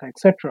 South Africa,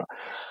 etc.,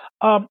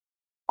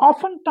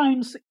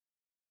 oftentimes,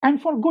 and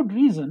for good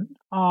reason,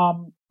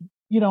 the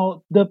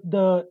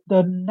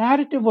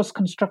narrative was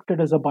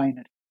constructed as a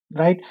binary.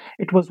 Right?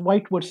 It was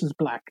white versus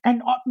black.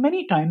 And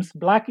many times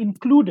black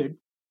included,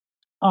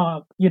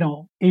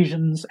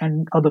 Asians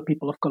and other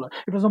people of color.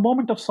 It was a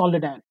moment of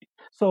solidarity.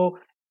 So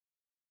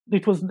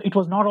it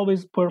was not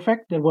always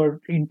perfect. There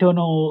were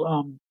internal,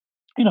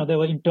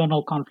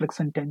 conflicts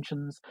and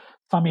tensions.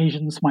 Some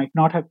Asians might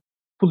not have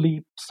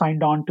fully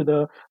signed on to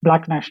the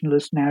black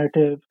nationalist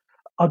narrative.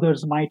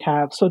 others might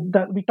have. So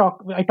that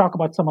I talk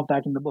about some of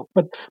that in the book.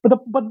 But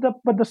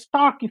the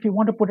stark, if you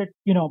want to put it,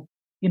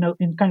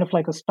 in kind of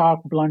like a stark,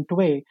 blunt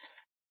way,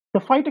 the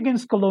fight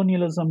against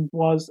colonialism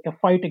was a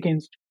fight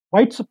against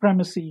white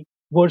supremacy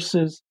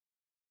versus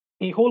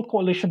a whole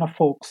coalition of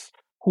folks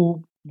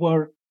who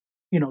were,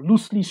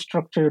 loosely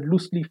structured,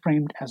 loosely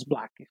framed as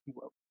black, if you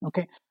will.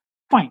 Okay,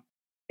 fine.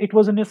 It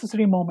was a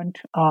necessary moment,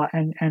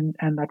 and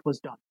that was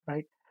done,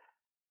 right?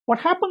 What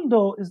happened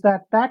though is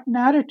that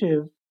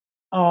narrative,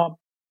 uh,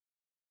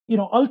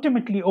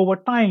 ultimately over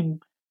time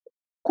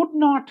could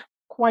not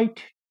quite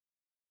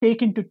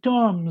take into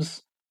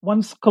terms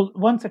once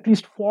at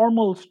least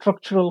formal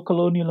structural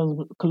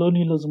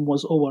colonialism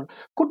was over,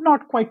 could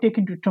not quite take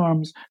into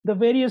terms the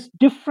various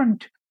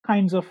different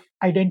kinds of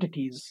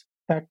identities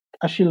that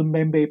Achille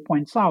Mbembe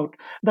points out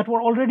that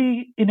were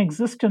already in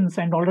existence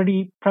and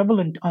already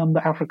prevalent on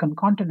the African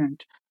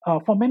continent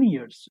for many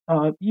years,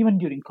 even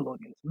during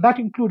colonialism. That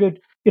included,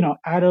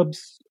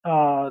 Arabs,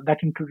 that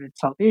included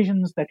South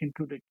Asians, that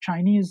included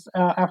Chinese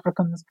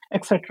Africans,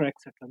 etc.,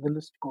 etc. The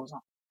list goes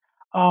on.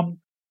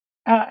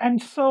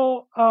 And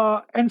so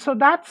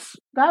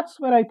that's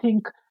where I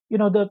think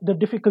the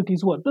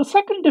difficulties were. The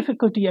second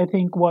difficulty I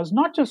think was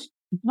not just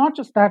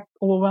that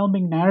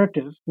overwhelming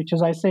narrative, which,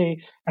 as I say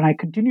and I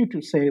continue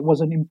to say,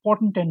 was an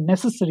important and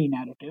necessary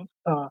narrative,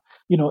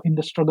 in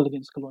the struggle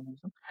against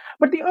colonialism.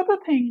 But the other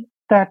thing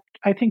that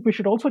I think we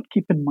should also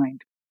keep in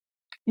mind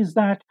is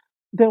that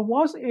there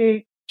was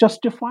a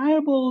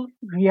justifiable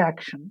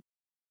reaction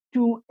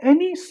to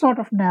any sort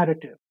of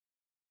narrative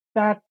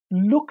that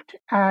looked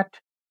at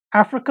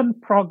African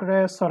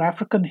progress or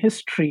African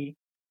history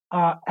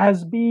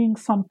as being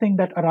something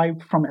that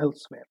arrived from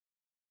elsewhere.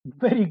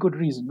 Very good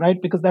reason, right?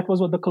 Because that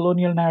was what the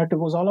colonial narrative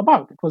was all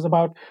about. It was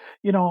about,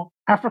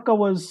 Africa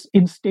was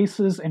in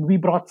stasis and we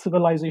brought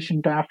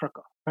civilization to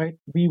Africa, right?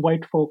 We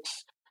white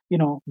folks,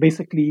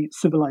 basically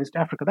civilized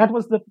Africa. That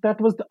was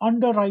the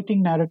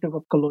underwriting narrative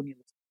of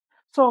colonialism.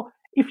 So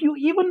if you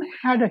even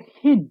had a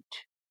hint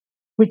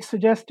which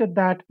suggested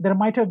that there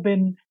might have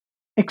been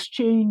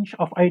exchange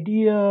of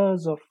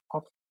ideas, of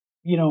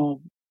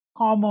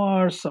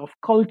commerce, of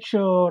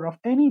culture, of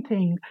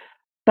anything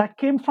that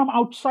came from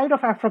outside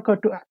of Africa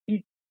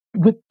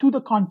to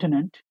the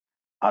continent,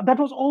 that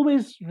was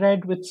always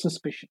read with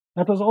suspicion.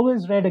 That was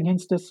always read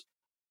against this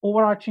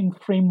overarching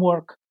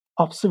framework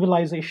of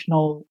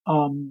civilizational,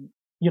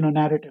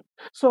 narrative.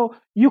 So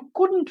you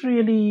couldn't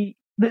really,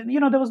 there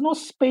was no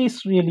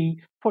space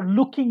really for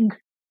looking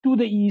to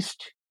the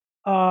east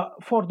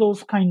for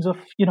those kinds of,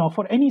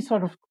 for any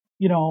sort of,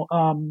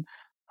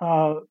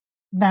 uh,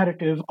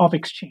 narrative of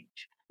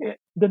exchange.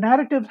 The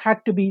narrative had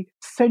to be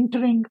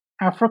centering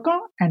Africa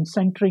and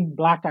centering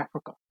Black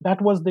Africa.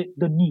 That was the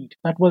need.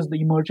 That was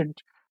the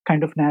emergent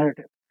kind of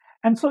narrative.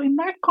 And so, in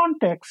that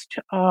context,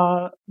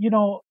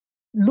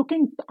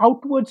 looking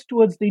outwards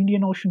towards the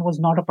Indian Ocean was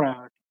not a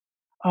priority.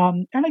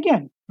 And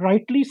again,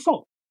 rightly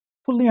so,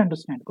 fully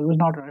understandable. It was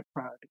not a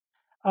priority.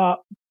 Uh,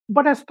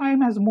 but as time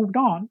has moved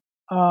on,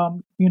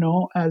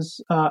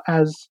 as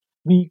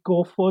we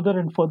go further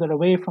and further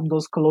away from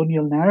those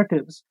colonial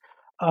narratives,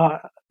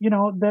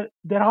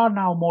 there are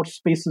now more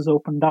spaces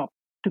opened up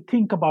to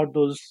think about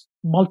those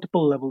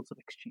multiple levels of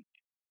exchange.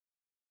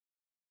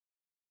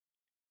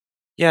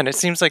 Yeah, and it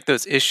seems like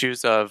those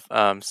issues of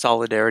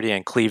solidarity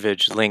and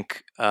cleavage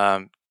link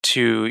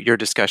to your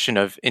discussion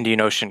of Indian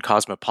Ocean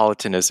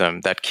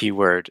cosmopolitanism, that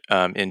keyword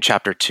in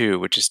Chapter 2,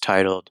 which is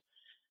titled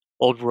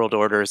Old World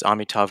Orders,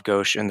 Amitav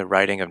Ghosh and the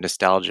Writing of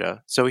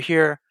Nostalgia. So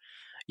here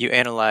you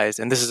analyze,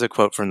 and this is a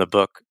quote from the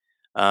book,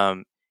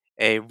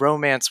 a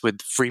romance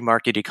with free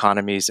market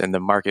economies and the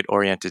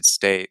market-oriented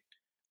state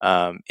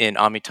in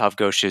Amitav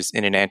Ghosh's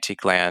In an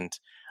Antique Land,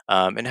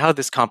 and how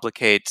this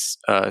complicates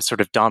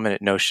sort of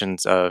dominant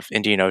notions of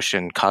Indian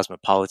Ocean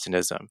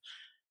cosmopolitanism.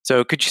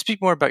 So could you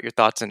speak more about your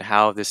thoughts on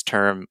how this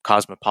term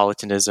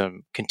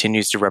cosmopolitanism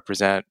continues to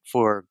represent,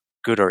 for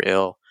good or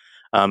ill,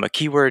 a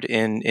keyword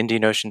in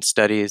Indian Ocean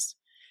studies?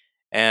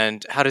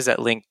 And how does that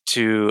link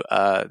to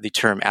the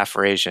term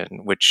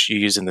Afrasian, which you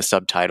use in the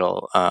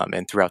subtitle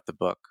and throughout the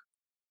book?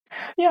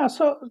 Yeah,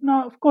 so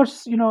now, of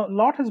course, a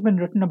lot has been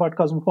written about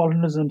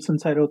cosmopolitanism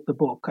since I wrote the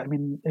book. I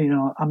mean,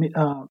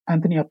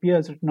 Anthony Appiah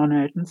has written on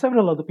it, and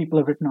several other people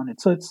have written on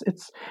it. So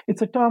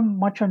it's a term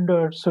much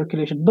under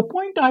circulation. The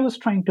point I was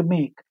trying to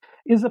make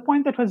is a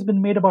point that has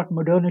been made about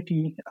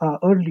modernity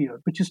earlier,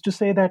 which is to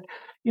say that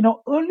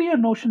earlier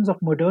notions of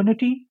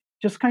modernity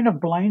just kind of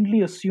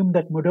blindly assumed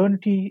that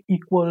modernity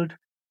equaled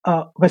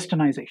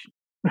westernization,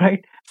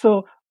 right?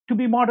 So to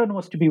be modern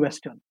was to be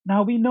Western.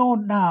 Now we know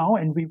now,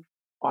 and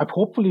I've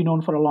hopefully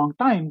known for a long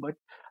time, but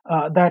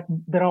that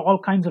there are all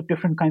kinds of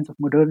different kinds of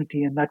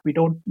modernity, and that we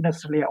don't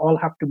necessarily all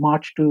have to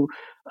march to,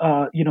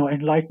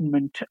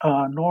 Enlightenment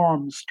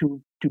norms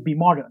to be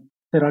modern.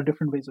 There are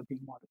different ways of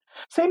being modern.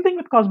 Same thing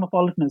with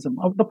cosmopolitanism.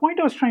 The point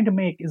I was trying to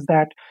make is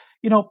that,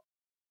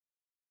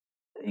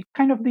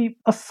 kind of the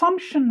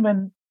assumption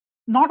when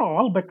not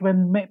all, but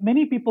when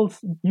many people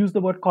use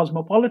the word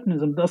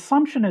cosmopolitanism, the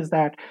assumption is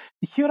that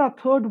here are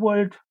third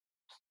world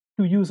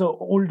to use an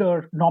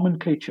older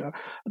nomenclature,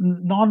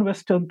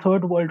 non-Western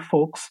third world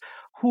folks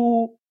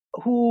who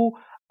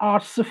are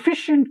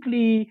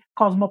sufficiently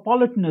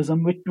cosmopolitan,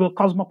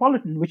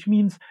 which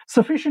means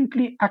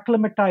sufficiently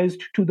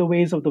acclimatized to the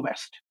ways of the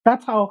West.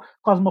 That's how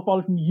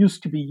cosmopolitan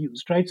used to be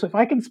used, right? So if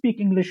I can speak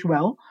English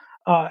well,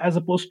 as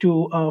opposed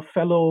to a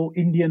fellow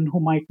Indian who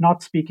might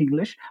not speak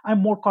English,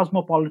 I'm more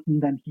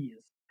cosmopolitan than he is.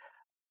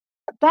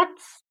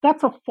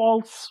 That's a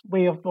false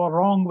way or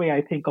wrong way,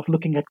 I think, of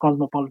looking at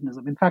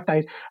cosmopolitanism. In fact,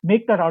 I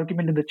make that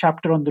argument in the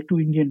chapter on the two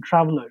Indian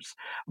travelers,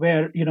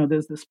 where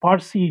there's this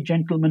Parsi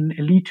gentleman,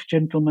 elite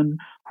gentleman,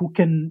 who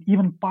can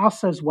even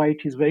pass as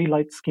white. He's very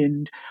light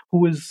skinned,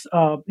 who is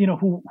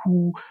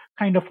who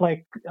kind of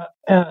like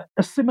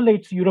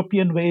assimilates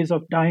European ways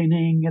of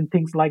dining and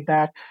things like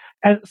that.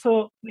 And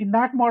so, in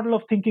that model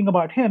of thinking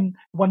about him,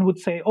 one would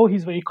say, "Oh,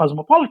 he's very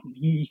cosmopolitan.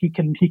 He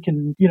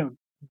can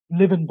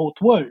live in both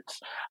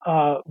worlds,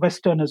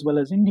 Western as well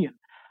as Indian."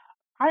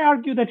 I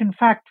argue that, in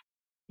fact,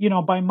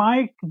 by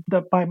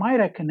my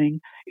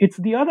reckoning, it's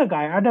the other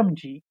guy,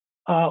 Adamji,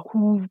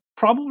 who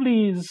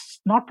probably is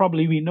not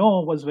probably we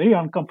know was very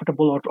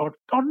uncomfortable or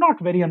not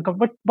very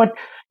uncomfortable, but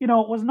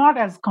was not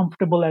as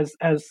comfortable as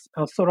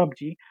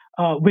Sorabji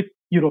with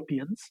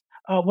Europeans.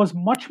 Was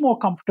much more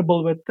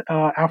comfortable with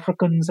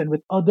Africans and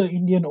with other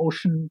Indian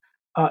Ocean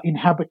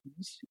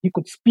inhabitants. He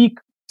could speak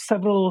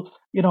several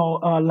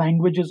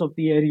languages of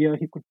the area.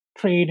 He could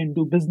trade and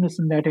do business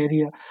in that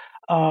area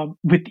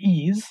with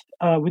ease,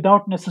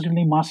 without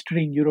necessarily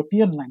mastering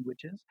European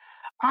languages.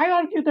 I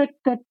argue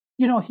that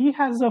he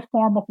has a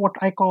form of what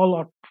I call,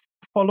 or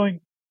following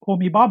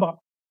Homi Bhabha,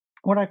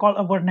 what I call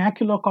a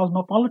vernacular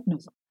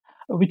cosmopolitanism,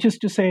 which is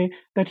to say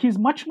that he's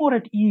much more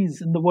at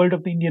ease in the world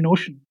of the Indian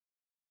Ocean,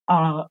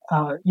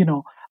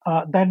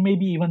 than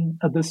maybe even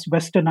this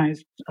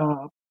westernized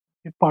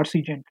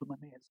Parsi gentleman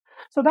is.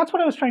 So that's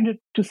what I was trying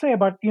to say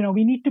about,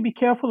 we need to be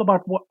careful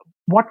about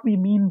what we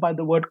mean by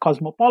the word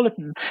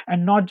cosmopolitan,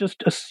 and not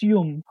just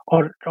assume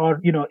or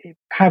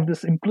have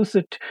this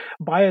implicit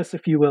bias,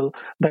 if you will,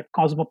 that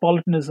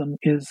cosmopolitanism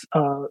is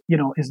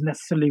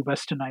necessarily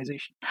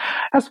westernization.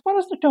 As far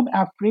as the term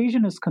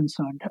Afrasian is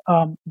concerned,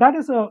 that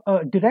is a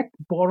direct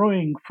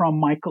borrowing from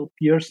Michael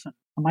Pearson.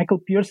 Michael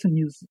Pearson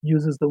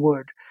uses the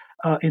word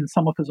in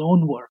some of his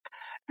own work.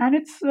 And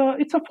it's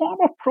a form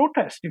of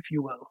protest, if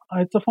you will.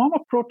 It's a form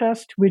of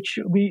protest which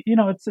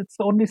it's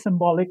only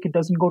symbolic. It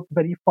doesn't go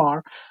very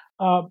far.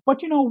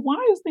 But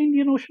why is the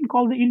Indian Ocean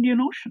called the Indian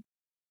Ocean?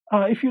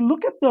 If you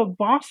look at the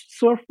vast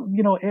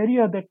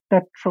area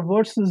that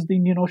traverses the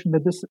Indian Ocean,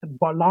 that this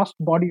vast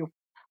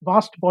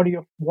body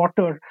of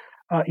water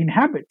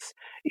inhabits,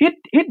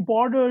 it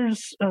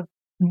borders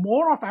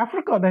more of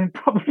Africa than it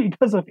probably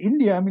does of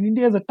India. I mean,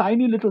 India is a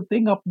tiny little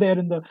thing up there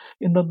in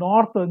the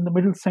north, or in the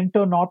middle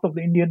center north of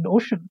the Indian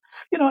Ocean.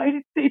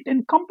 It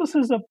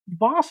encompasses a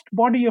vast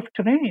body of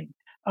terrain,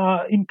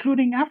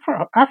 including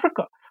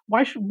Africa.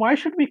 Why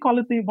should we call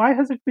it why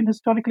has it been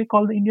historically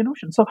called the Indian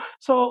Ocean?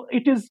 So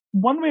it is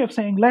one way of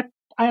saying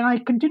and I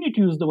continue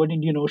to use the word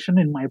Indian Ocean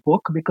in my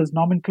book, because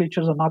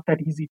nomenclatures are not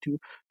that easy to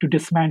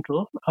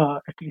dismantle,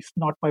 at least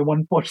not by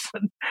one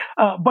person.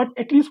 But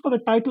at least for the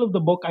title of the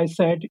book, I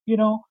said,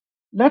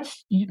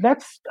 let's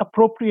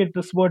appropriate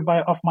this word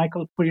of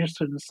Michael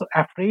Pearson's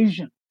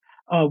Afrasian,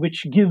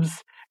 which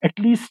gives at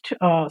least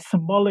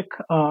symbolic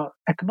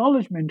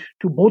acknowledgement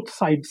to both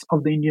sides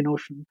of the Indian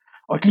Ocean,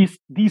 or at least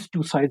these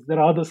two sides. There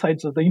are other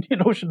sides of the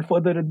Indian Ocean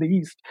further in the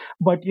east,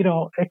 but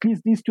at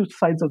least these two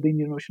sides of the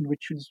Indian Ocean,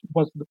 which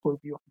was the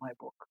purview of my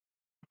book.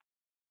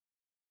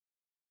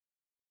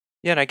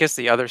 Yeah, and I guess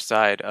the other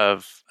side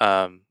of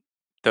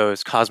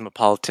those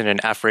cosmopolitan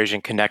and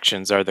Afrasian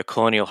connections are the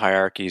colonial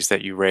hierarchies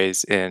that you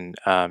raise in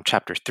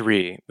chapter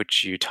 3,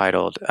 which you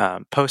titled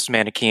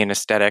Post-Manichaean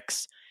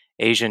Aesthetics,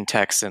 Asian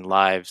Texts and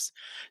Lives.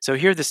 So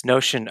here this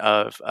notion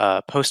of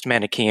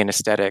post-Manichaean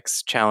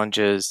aesthetics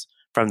challenges,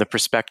 from the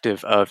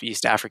perspective of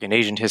East African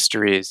Asian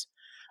histories,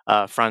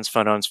 Frantz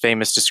Fanon's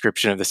famous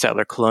description of the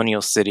settler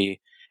colonial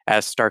city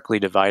as starkly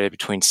divided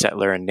between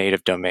settler and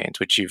native domains,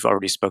 which you've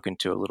already spoken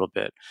to a little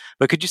bit.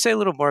 But could you say a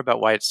little more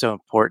about why it's so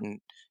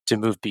important to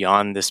move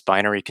beyond this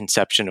binary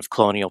conception of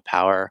colonial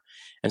power,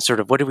 and sort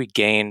of what do we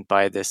gain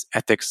by this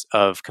ethics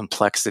of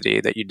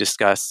complexity that you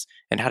discuss,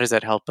 and how does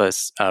that help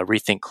us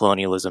rethink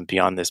colonialism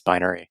beyond this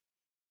binary?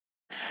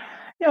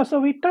 Yeah, so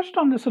we touched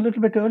on this a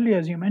little bit earlier,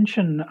 as you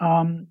mentioned.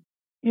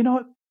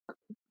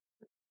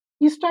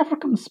 East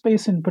African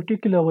space in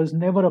particular was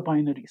never a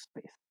binary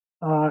space.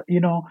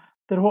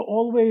 There were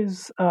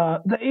always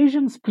the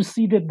Asians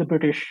preceded the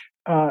British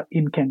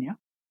in Kenya,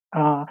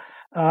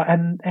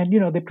 and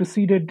they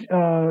preceded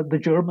the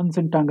Germans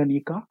in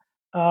Tanganyika.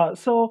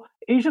 So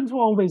Asians were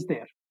always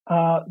there.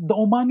 The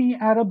Omani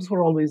Arabs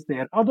were always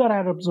there. Other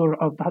Arabs or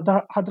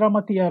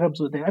Hadramati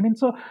Arabs were there. I mean,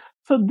 so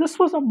this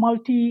was a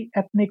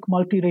multi-ethnic,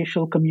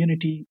 multiracial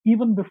community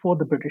even before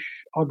the British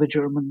or the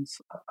Germans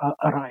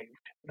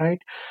arrived, right?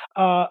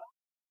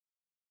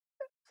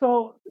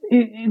 So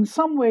in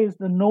some ways,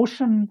 the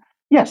notion,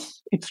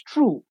 yes, it's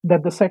true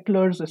that the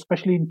settlers,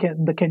 especially in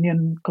the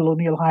Kenyan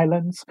colonial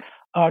highlands,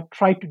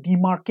 tried to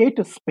demarcate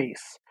a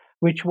space,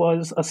 which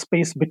was a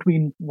space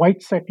between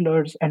white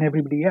settlers and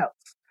everybody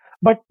else.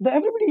 But the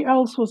everybody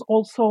else was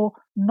also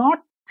not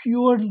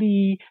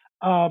purely,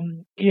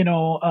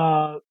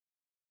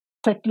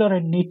 settler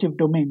and native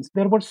domains.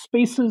 There were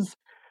spaces,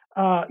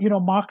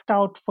 marked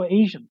out for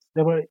Asians.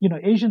 There were,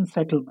 Asian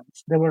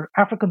settlements. There were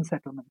African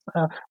settlements.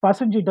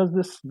 Pasanji does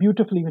this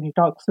beautifully when he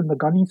talks in the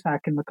Gunny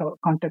Sack in the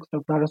context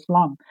of Dar es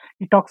Salaam.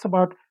 He talks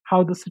about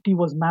how the city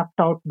was mapped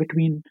out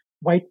between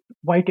white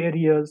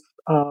areas,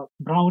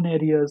 brown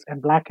areas,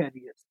 and black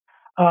areas.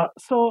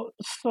 So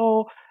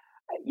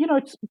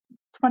it's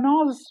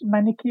Fanon's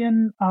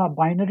Manichaean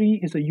binary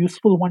is a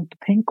useful one to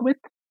think with.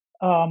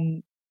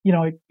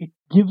 It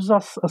gives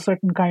us a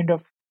certain kind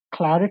of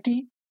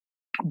clarity,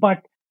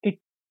 but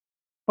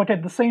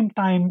at the same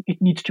time, it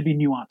needs to be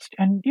nuanced.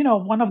 And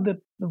one of the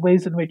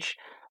ways in which,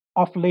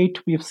 of late,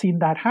 we've seen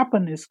that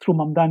happen is through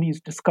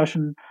Mamdani's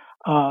discussion,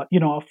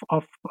 of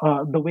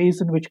the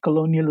ways in which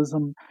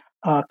colonialism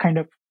kind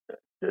of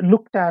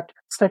looked at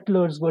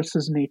settlers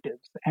versus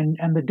natives,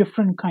 and the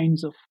different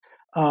kinds of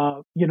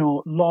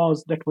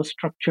laws that were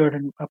structured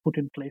and put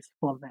in place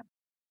for them.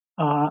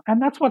 And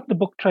that's what the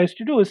book tries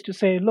to do, is to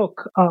say,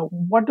 look,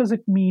 what does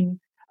it mean?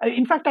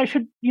 In fact, I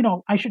should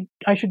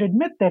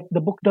admit that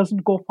the book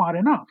doesn't go far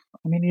enough.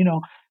 I mean,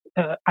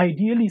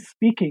 ideally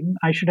speaking,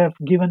 I should have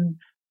given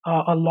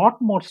a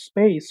lot more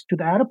space to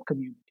the Arab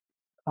community,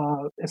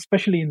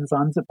 especially in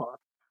Zanzibar.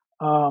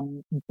 I've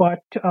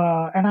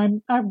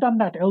done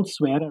that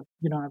elsewhere.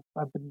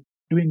 I've been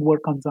doing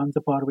work on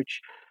Zanzibar,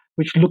 which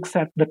looks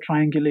at the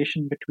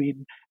triangulation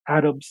between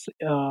Arabs,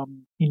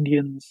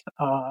 Indians,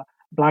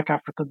 Black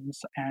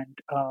Africans, and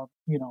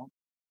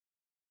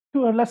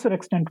to a lesser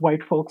extent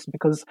white folks,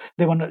 because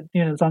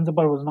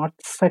Zanzibar was not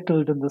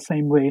settled in the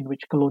same way in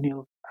which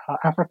colonial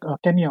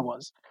Kenya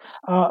was.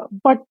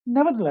 But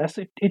nevertheless,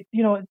 it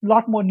a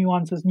lot more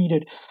nuance is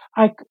needed.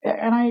 As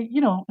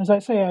I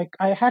say,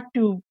 I had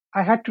to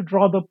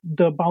draw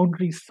the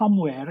boundaries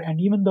somewhere,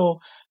 and even though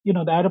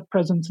the Arab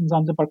presence in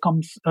Zanzibar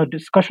a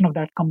discussion of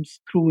that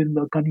comes through in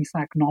the Gunny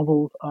Sack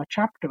novel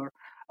chapter.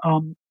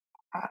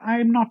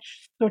 I'm not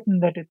certain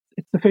that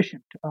it's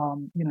sufficient.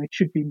 It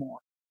should be more.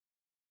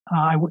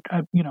 I would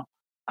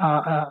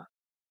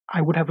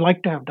have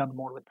liked to have done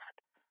more with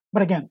that.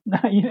 But again,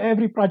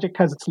 every project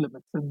has its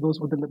limits, and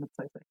those were the limits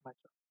I set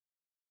myself.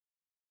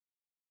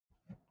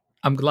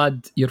 I'm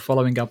glad you're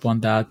following up on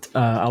that.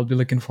 I'll be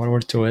looking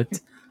forward to it.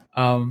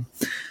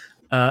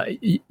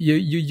 You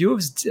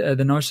used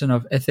the notion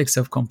of ethics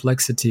of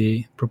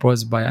complexity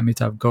proposed by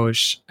Amitav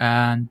Ghosh,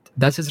 and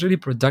that is really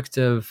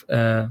productive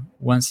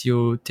once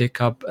you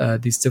take up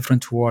these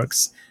different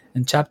works.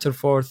 In Chapter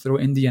 4, Through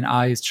Indian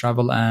Eyes,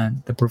 Travel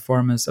and the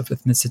Performance of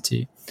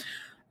Ethnicity,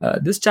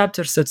 this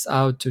chapter sets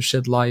out to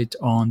shed light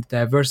on the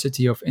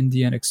diversity of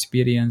Indian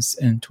experience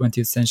in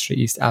 20th century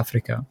East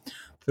Africa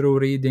through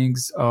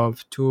readings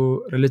of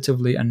two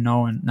relatively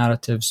unknown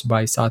narratives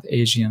by South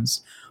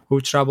Asians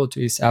who traveled to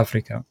East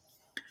Africa.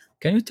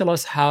 Can you tell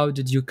us how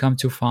did you come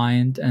to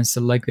find and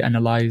select the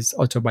analyzed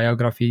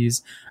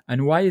autobiographies,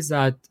 and why is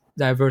that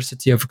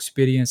diversity of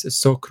experience is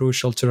so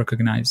crucial to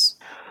recognize?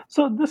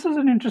 So this is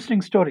an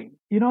interesting story.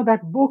 That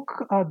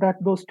book that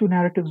those two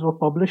narratives were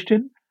published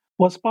in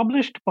was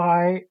published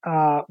by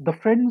the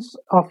Friends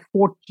of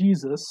Fort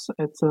Jesus.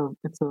 It's a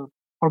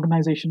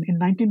organization in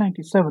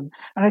 1997,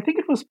 and I think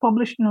it was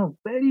published in a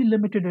very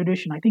limited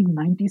edition. I think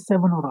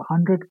 97 or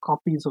 100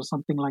 copies or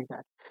something like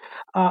that.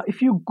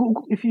 If you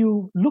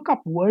look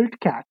up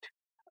WorldCat,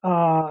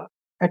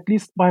 at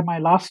least by my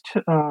last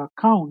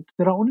count,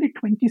 there are only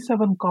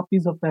 27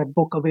 copies of that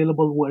book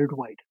available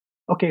worldwide.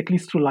 Okay, at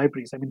least through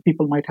libraries. I mean,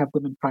 people might have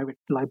them in private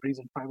libraries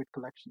and private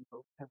collections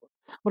or whatever,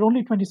 but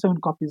only 27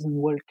 copies in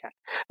WorldCat.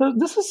 So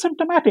this is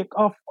symptomatic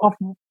of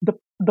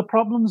the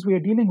problems we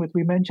are dealing with.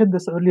 We mentioned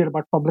this earlier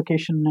about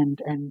publication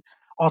and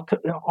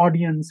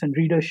audience and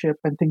readership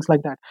and things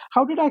like that.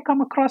 How did I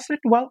come across it?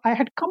 Well, I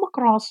had come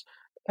across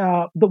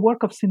the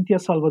work of Cynthia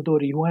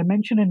Salvadori, who I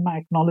mentioned in my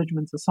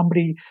acknowledgments as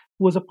somebody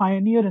who was a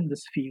pioneer in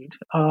this field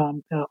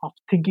of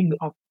thinking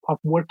of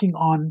working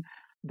on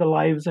the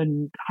lives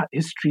and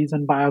histories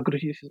and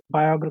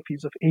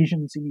biographies of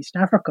Asians in East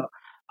Africa.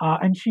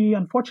 And she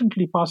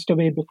unfortunately passed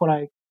away before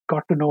I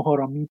got to know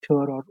her or meet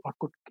her or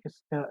could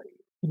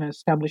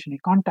establish any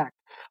contact.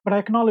 But I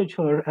acknowledge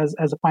her as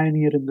a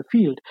pioneer in the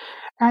field.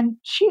 And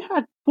she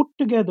had put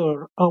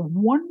together a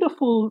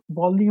wonderful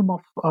volume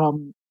of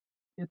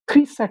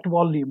three-set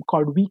volume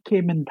called We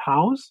Came in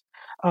House,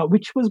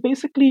 which was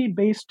basically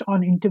based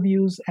on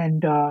interviews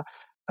and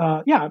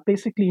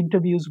basically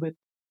interviews with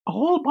a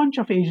whole bunch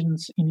of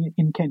Asians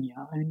in Kenya,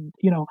 and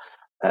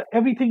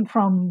everything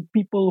from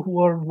people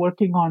who are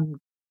working on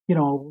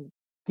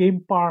game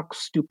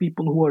parks to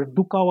people who are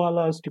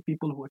dukawalas to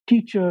people who are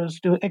teachers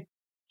to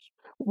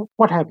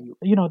what have you.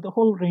 The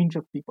whole range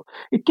of people.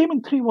 It came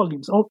in 3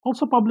 volumes,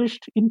 also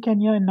published in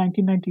Kenya in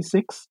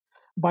 1996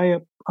 by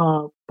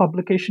a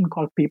publication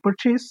called Paper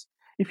Chase.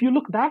 If you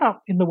look that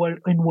up in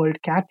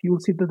WorldCat, you'll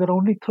see that there are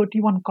only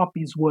 31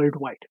 copies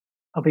worldwide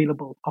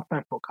available of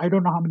that book. I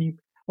don't know how many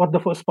what the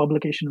first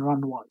publication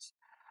run was.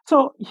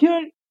 So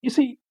here, you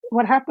see,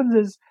 what happens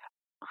is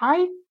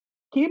I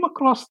came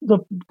across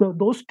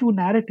those two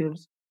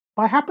narratives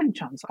by happen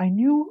chance. I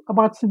knew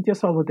about Cynthia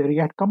Salvatori.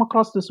 I had come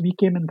across this We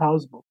Came in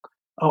Thou's book,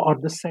 or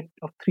the set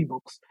of 3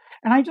 books.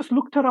 And I just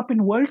looked her up in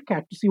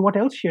WorldCat to see what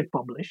else she had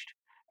published.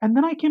 And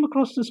then I came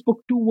across this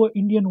book, Two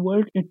Indian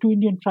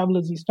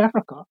Travelers East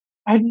Africa.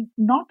 I had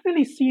not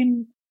really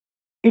seen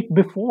it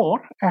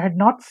before. I had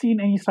not seen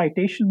any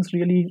citations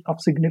really of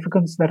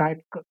significance that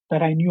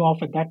I knew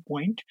of at that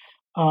point,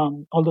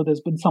 although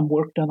there's been some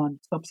work done on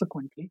it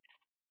subsequently.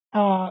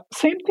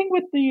 Same thing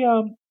with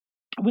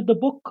the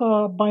book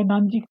by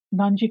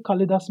Nanji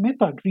Kalidas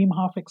Mehta, Dream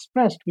Half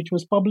Expressed, which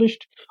was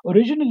published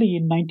originally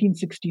in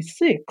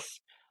 1966.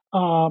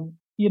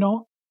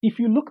 If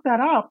you look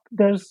that up,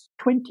 there's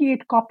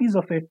 28 copies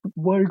of it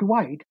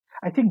worldwide.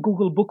 I think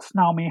Google Books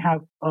now may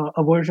have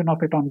a version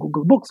of it on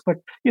Google Books, but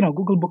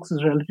Google Books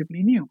is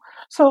relatively new.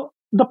 So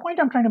the point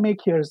I'm trying to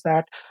make here is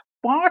that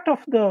part of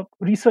the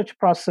research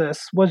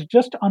process was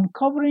just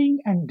uncovering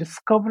and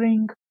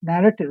discovering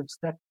narratives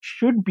that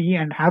should be,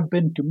 and have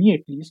been to me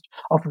at least,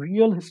 of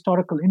real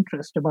historical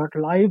interest about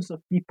lives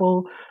of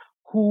people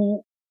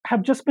who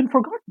have just been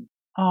forgotten,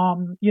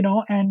 and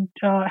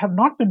have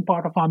not been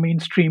part of our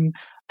mainstream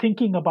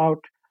thinking about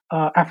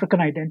African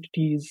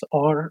identities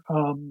or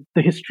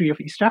the history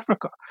of East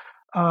Africa.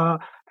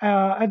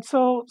 And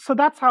so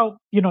that's how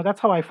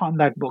I found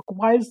that book.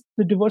 Why is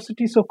the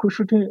diversity so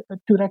crucial to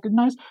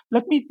recognize?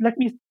 Let me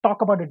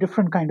talk about a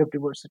different kind of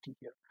diversity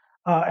here,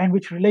 and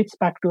which relates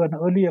back to an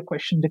earlier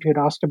question that you had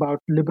asked about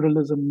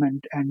liberalism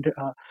and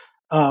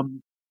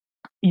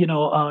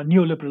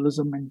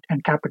neoliberalism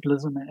and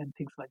capitalism and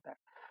things like that.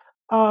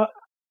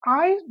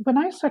 When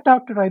I set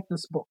out to write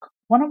this book,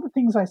 one of the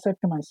things I said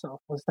to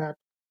myself was that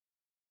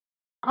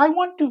I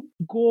want to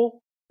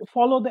go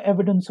follow the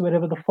evidence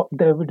wherever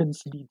the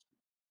evidence leads,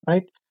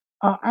 right?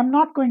 I'm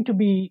not going to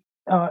be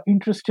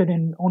interested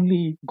in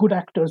only good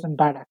actors and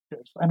bad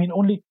actors. I mean,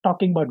 only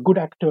talking about good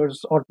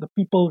actors or the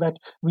people that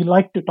we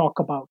like to talk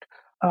about.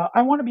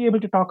 I want to be able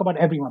to talk about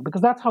everyone,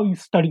 because that's how you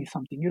study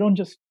something. You don't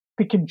just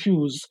pick and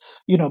choose,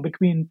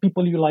 between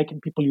people you like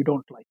and people you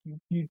don't like.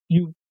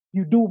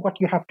 You do what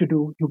you have to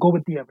do. You go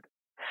with the evidence.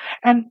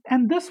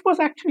 And this was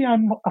actually,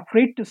 I'm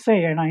afraid to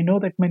say, and I know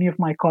that many of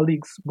my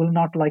colleagues will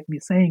not like me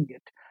saying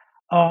it,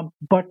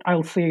 but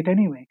I'll say it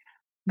anyway.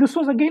 This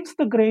was against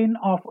the grain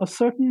of a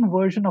certain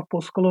version of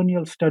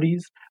postcolonial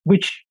studies,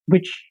 which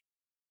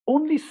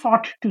only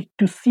sought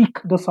to seek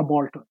the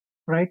subaltern,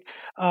 right?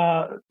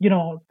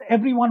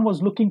 Everyone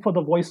was looking for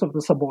the voice of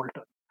the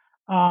subaltern.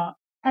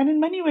 And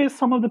in many ways,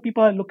 some of the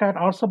people I look at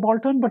are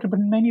subaltern, but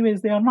in many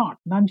ways they are not.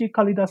 Nanji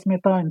Kalidas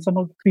Mehta and some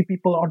of the 3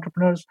 people,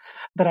 entrepreneurs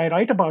that I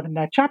write about in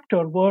that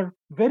chapter, were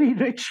very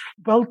rich,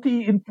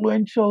 wealthy,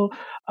 influential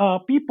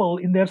people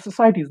in their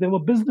societies. They were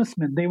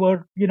businessmen. They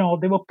were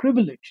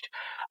privileged.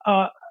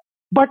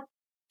 But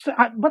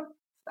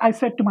I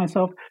said to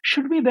myself,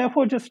 should we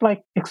therefore just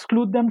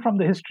exclude them from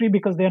the history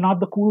because they're not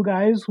the cool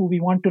guys who we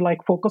want to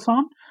focus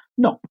on?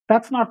 No,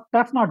 that's not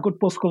good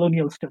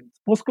postcolonial studies.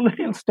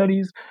 Postcolonial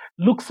studies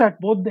looks at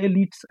both the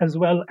elites as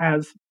well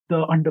as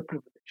the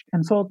underprivileged.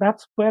 And so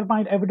that's where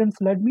my evidence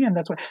led me, and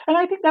that's why. And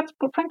I think that's,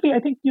 frankly,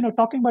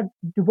 talking about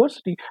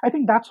diversity, I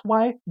think that's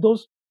why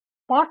those,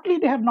 partly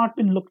they have not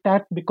been looked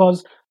at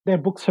because their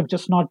books have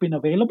just not been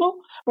available,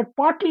 but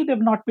partly they've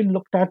not been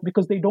looked at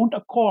because they don't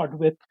accord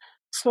with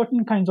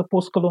certain kinds of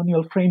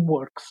post-colonial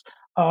frameworks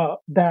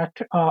that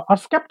are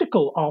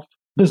skeptical of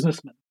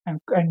businessmen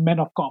and men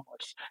of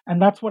commerce.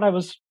 And that's what I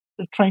was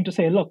trying to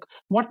say. Look,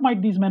 what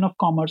might these men of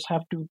commerce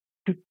have to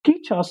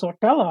teach us or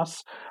tell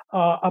us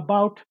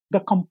about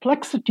the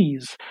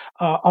complexities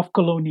of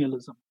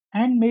colonialism,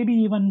 and maybe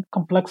even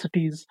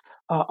complexities.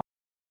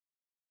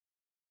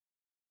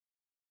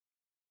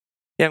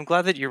 Yeah, I'm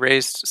glad that you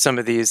raised some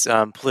of these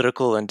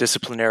political and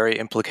disciplinary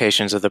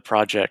implications of the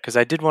project, because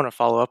I did want to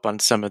follow up on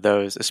some of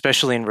those,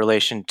 especially in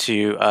relation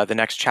to the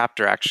next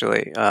chapter,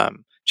 actually,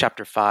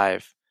 chapter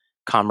 5,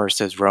 Commerce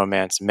as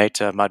Romance,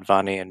 Mehta,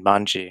 Madhvani, and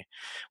Manji,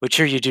 which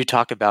here you do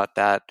talk about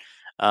that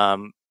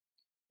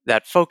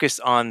focus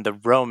on the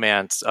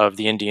romance of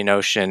the Indian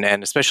Ocean,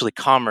 and especially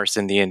commerce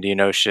in the Indian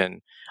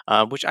Ocean,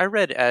 which I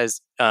read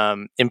as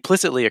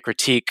implicitly a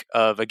critique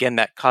of, again,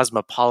 that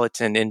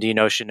cosmopolitan Indian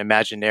Ocean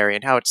imaginary,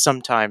 and how it's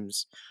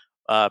sometimes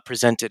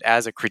presented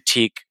as a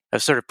critique, a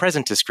sort of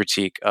presentist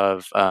critique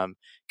of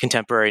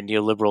contemporary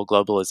neoliberal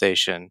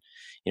globalization,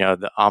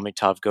 the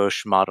Amitav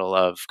Ghosh model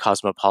of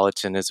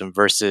cosmopolitanism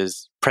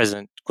versus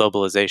present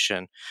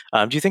globalization.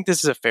 Do you think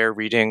this is a fair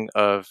reading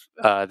of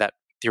that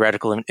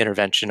theoretical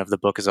intervention of the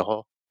book as a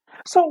whole?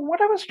 So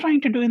what I was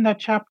trying to do in that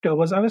chapter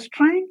was I was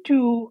trying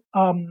to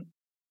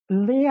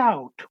lay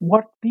out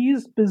what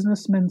these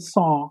businessmen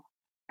saw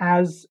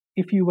as,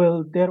 if you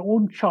will, their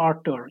own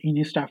charter in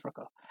East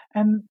Africa.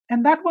 And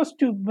that was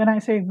to, when I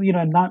say,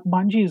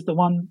 Manji is the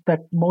one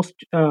that most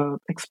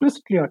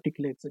explicitly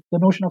articulates it, the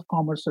notion of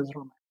commerce as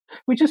romance,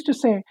 which is to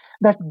say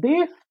that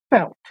they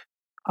felt,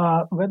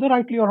 whether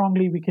rightly or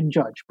wrongly we can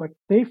judge, but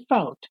they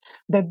felt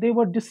that they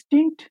were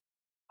distinct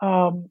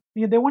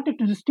they wanted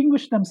to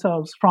distinguish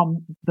themselves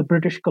from the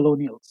British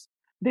colonials.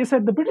 They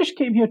said the British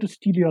came here to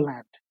steal your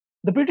land.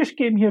 The British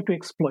came here to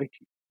exploit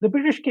you. The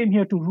British came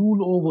here to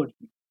rule over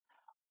you.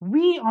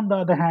 We, on the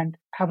other hand,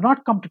 have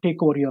not come to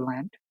take over your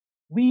land.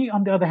 We,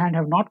 on the other hand,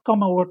 have not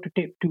come over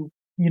to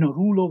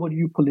rule over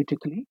you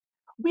politically.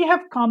 We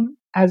have come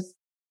as,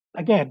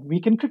 again,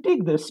 we can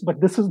critique this, but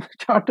this is the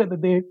charter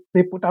that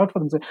they put out for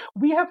themselves.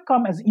 We have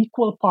come as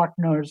equal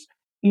partners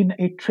in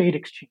a trade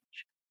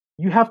exchange.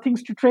 You have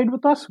things to trade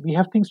with us. We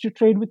have things to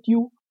trade with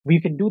you. We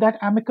can do that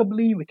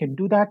amicably. We can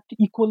do that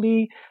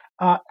equally.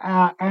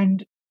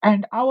 And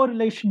our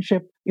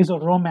relationship is a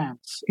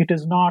romance. It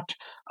is not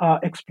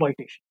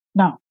exploitation.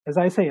 Now, as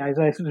I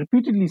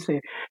repeatedly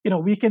say,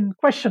 we can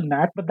question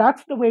that, but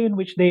that's the way in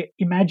which they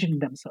imagine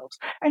themselves.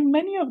 And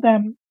many of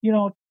them,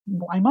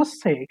 I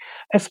must say,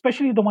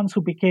 especially the ones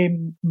who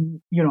became,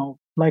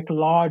 like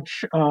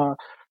large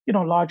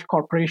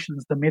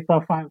corporations, the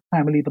Mehta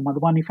family, the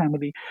Madhwani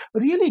family,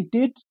 really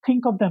did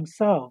think of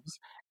themselves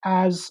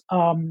as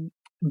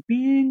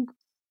being,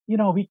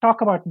 we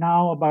talk about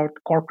now about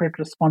corporate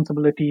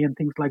responsibility and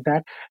things like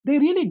that. They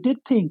really did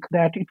think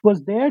that it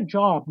was their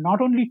job not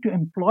only to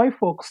employ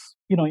folks,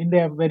 in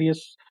their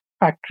various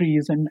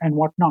factories and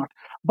whatnot,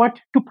 but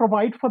to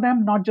provide for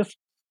them not just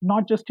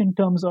in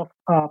terms of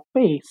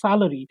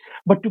salary,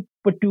 but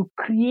to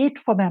create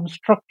for them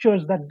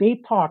structures that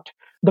they thought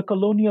the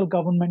colonial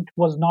government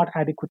was not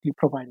adequately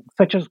providing,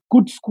 such as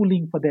good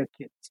schooling for their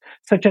kids,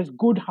 such as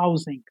good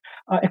housing,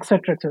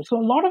 etc., etc. So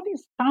a lot of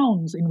these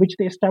towns in which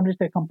they established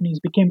their companies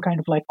became kind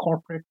of like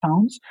corporate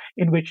towns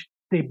in which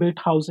they built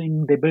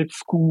housing, they built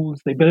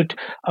schools, they built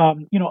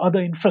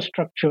other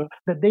infrastructure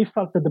that they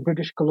felt that the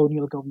British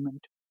colonial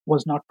government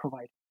was not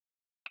providing.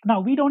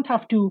 Now, we don't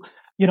have to,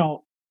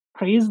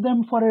 praise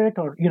them for it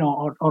or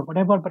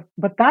whatever,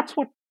 but that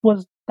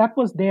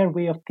was their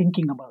way of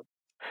thinking about it.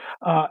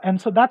 And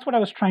so that's what I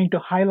was trying to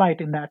highlight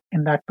in that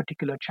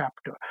particular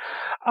chapter.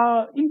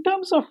 In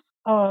terms of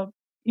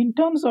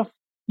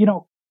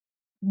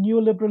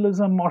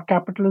neoliberalism or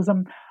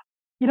capitalism,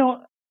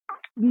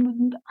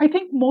 I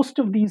think most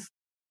of these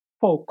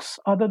folks,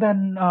 other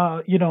than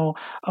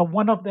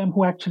one of them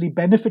who actually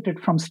benefited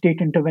from state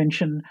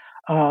intervention,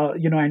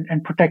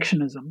 and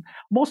protectionism,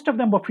 most of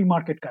them were free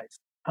market guys.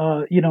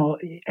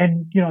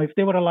 If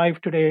they were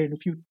alive today, and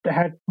if you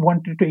had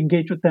wanted to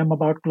engage with them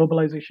about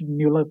globalization,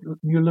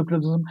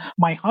 neoliberalism,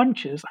 my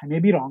hunch is, I may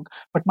be wrong,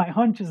 but my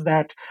hunch is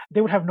that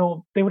they would have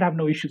no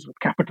issues with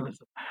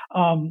capitalism,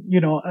 and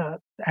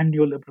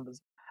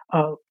neoliberalism,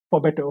 for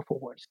better or for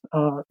worse.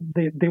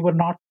 They were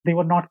not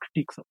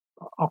critiques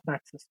of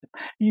that system.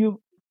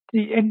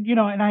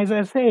 And as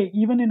I say,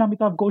 even in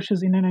Amitav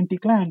Ghosh's In an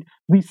Antique Land,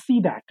 we see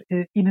that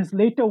in his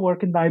later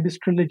work in the Ibis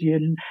trilogy,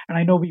 and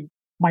I know we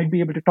might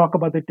be able to talk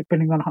about it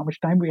depending on how much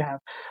time we have.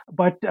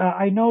 But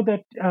I know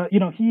that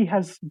he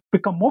has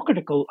become more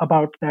critical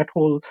about that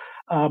whole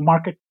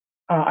market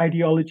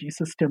ideology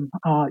system,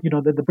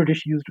 that the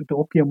British used with the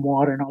Opium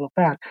War and all of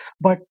that.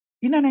 But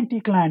In an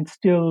Antique Land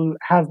still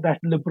has that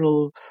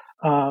liberal,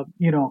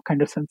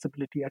 kind of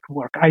sensibility at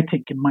work, I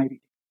think, in my reading.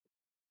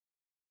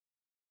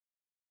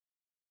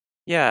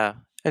 Yeah.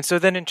 And so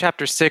then in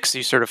chapter 6,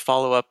 you sort of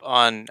follow up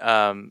on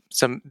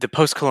the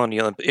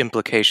post-colonial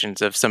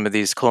implications of some of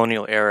these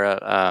colonial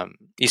era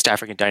East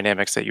African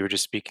dynamics that you were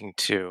just speaking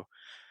to.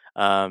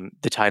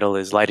 The title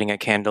is Lighting a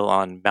Candle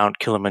on Mount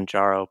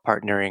Kilimanjaro,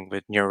 Partnering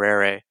with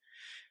Nyerere.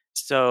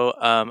 So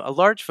a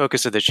large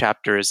focus of the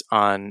chapter is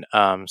on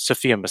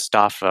Sophia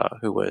Mustafa,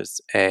 who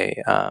was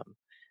the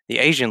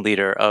Asian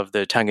leader of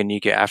the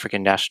Tanganyika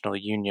African National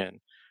Union.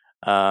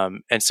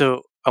 And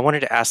so I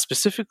wanted to ask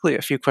specifically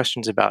a few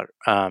questions about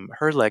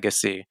her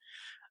legacy.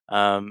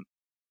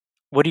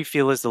 What do you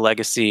feel is the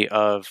legacy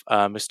of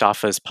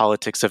Mustafa's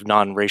politics of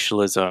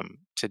non-racialism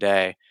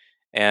today?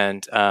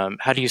 And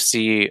how do you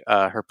see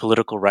her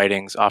political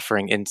writings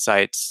offering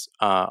insights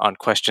on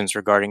questions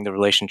regarding the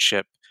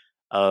relationship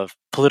of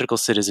political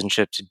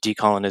citizenship to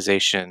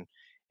decolonization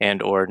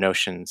and or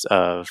notions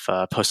of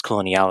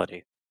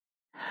post-coloniality?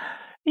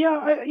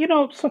 Yeah,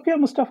 Sophia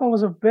Mustafa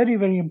was a very,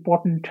 very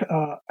important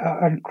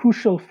and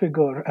crucial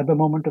figure at the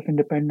moment of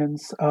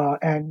independence,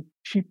 and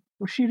she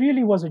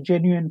really was a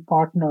genuine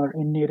partner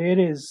in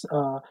Nyerere's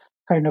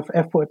kind of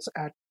efforts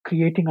at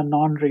creating a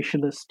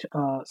non-racialist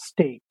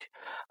state.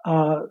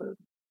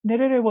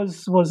 Nyerere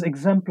was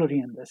exemplary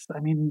in this.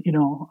 I mean,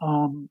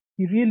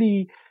 he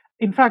really,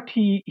 in fact,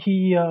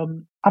 he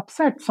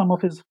upset some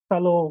of his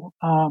fellow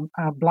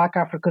Black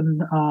African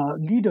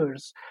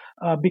leaders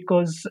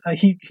because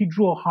he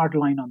drew a hard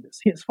line on this.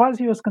 As far as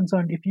he was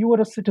concerned, if you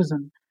were a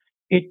citizen,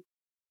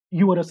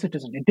 you were a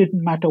citizen. It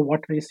didn't matter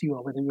what race you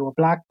were, whether you were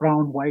black,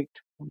 brown, white,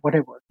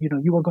 whatever.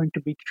 You were going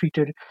to be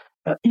treated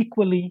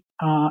equally,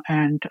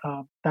 and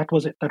that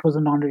was it. That was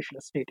a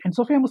non-racialist state. And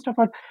Sophia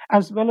Mustafa,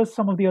 as well as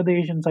some of the other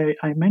Asians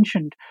I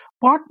mentioned,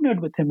 partnered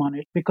with him on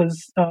it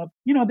because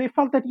they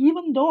felt that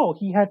even though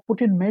he had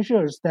put in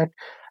measures that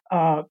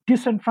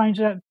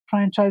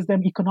disenfranchised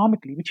them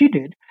economically, which he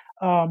did,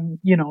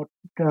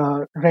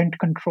 rent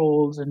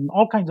controls and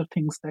all kinds of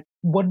things that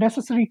were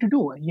necessary to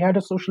do. He had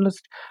a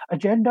socialist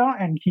agenda,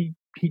 and he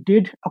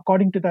did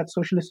according to that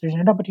socialist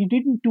agenda, but he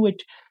didn't do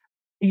it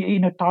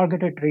in a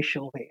targeted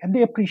racial way, and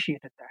they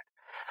appreciated that.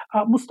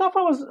 Mustafa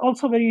was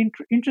also very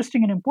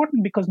interesting and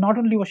important because not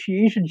only was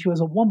she Asian, she was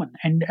a woman,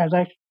 and as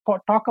I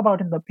talk about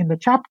in the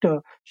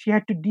chapter, she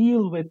had to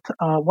deal with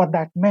what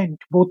that meant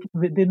both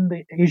within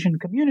the Asian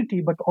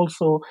community, but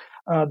also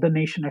the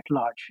nation at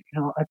large.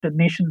 At the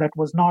nation that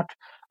was not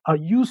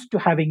used to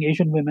having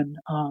Asian women,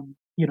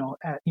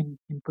 in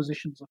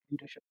positions of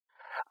leadership.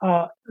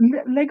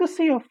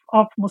 Legacy of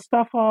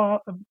Mustafa,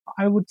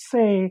 I would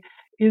say,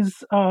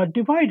 is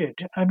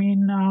divided. I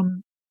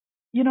mean.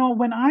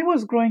 When I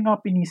was growing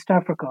up in East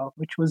Africa,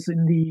 which was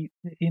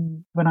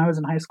when I was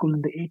in high school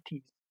in the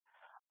 80s,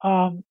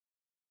 um,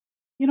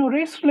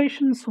 race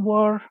relations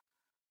were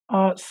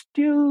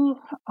still,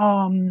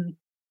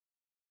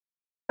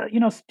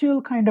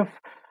 still kind of,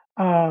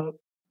 uh,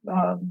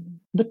 uh,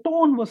 the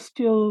tone was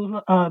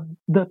still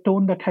the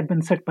tone that had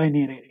been set by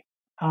Nyerere.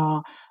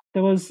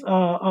 There was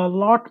a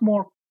lot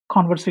more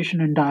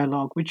conversation and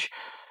dialogue, which,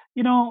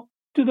 to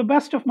the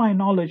best of my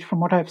knowledge, from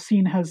what I've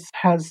seen,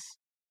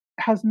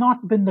 has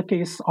not been the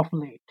case of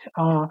late.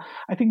 I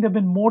think there have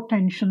been more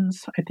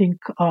tensions. I think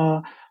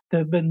there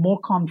have been more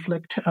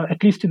conflict,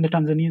 at least in the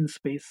Tanzanian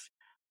space,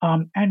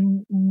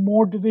 and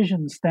more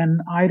divisions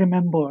than I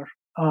remember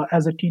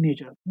as a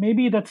teenager.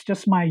 Maybe that's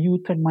just my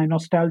youth and my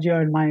nostalgia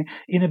and my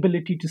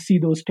inability to see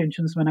those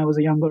tensions when I was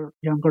a younger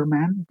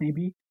man.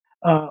 Maybe,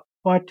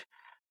 but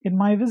in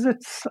my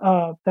visits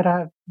that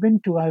I've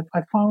been to, I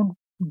found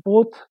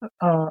both.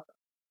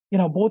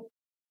 Both,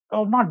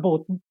 or not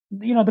both,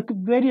 the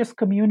various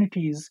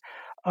communities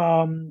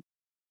um,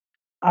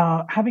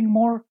 having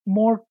more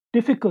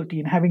difficulty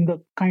in having the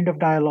kind of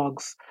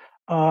dialogues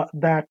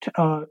that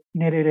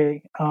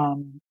Nyerere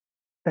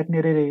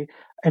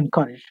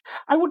encouraged.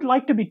 I would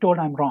like to be told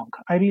I'm wrong.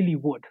 I really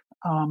would.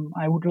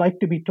 I would like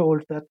to be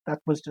told that that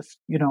was just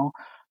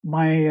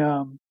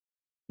my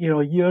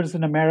years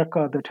in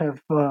America that have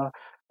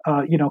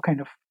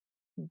kind of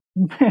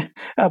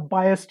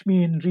biased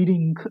me in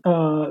reading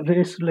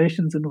race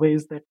relations in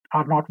ways that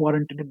are not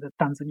warranted in the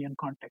Tanzanian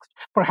context.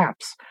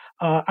 Perhaps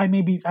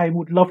I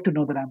would love to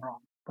know that I'm wrong,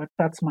 but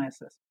that's my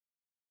assessment.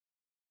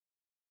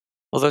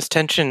 Well, those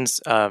tensions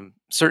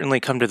certainly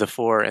come to the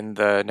fore in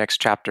the next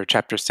chapter,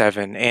 chapter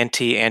 7,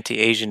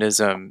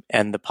 anti-Asianism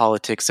and the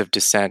politics of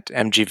dissent,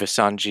 M.G.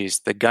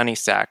 Vasanji's The Gunny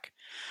Sack.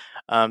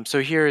 So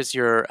here is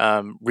your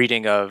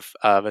reading of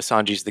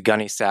Vasanji's The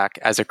Gunny Sack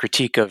as a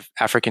critique of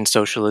African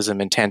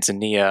socialism in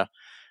Tanzania,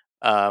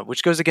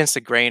 which goes against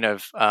the grain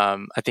of,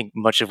 I think,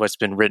 much of what's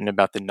been written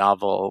about the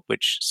novel,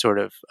 which sort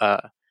of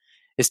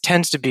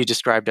tends to be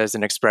described as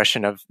an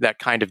expression of that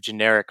kind of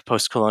generic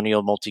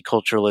post-colonial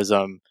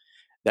multiculturalism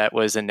that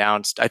was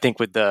announced, I think,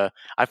 I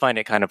find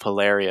it kind of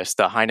hilarious,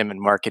 the Heinemann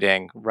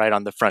marketing right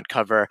on the front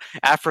cover,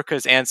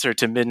 Africa's answer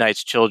to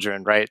Midnight's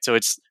Children, right? So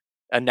it's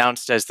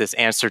announced as this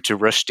answer to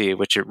Rushdie,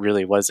 which it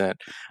really wasn't.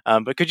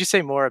 But could you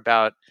say more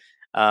about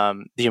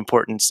the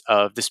importance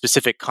of the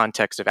specific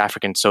context of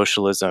African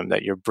socialism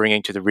that you're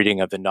bringing to the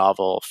reading of the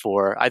novel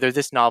for either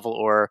this novel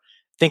or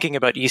thinking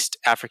about East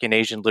African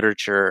Asian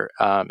literature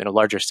in a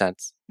larger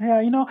sense?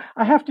 Yeah,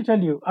 I have to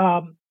tell you,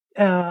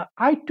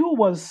 I too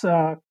was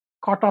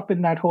caught up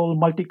in that whole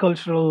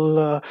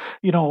multicultural,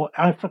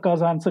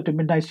 Africa's answer to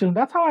Midnight Children.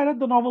 That's how I read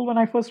the novel when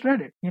I first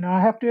read it. I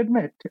have to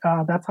admit,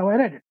 that's how I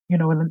read it.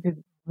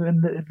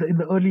 In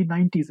the early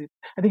 90s,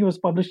 I think it was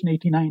published in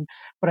 89.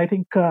 But I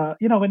think,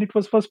 when it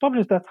was first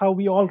published, that's how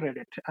we all read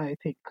it, I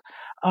think.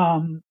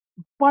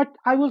 But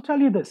I will tell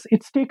you this,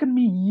 it's taken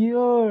me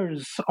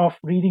years of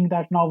reading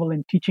that novel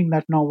and teaching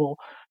that novel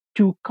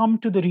to come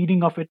to the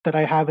reading of it that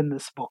I have in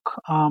this book,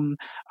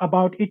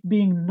 about it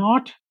being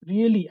not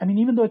really,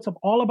 even though it's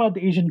all about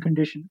the Asian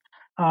condition,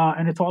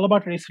 and it's all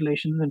about race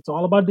relations, and it's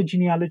all about the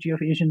genealogy of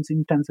Asians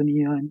in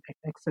Tanzania and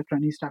etc.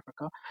 in East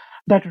Africa,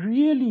 that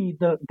really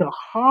the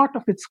heart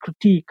of its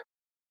critique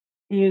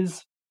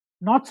is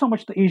not so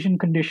much the Asian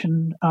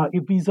condition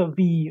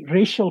vis-a-vis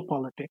racial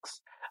politics,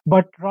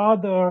 but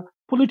rather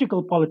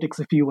political politics,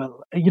 if you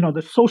will.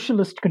 The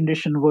socialist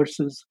condition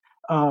versus,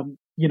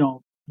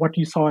 what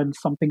you saw in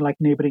something like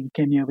neighboring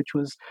Kenya, which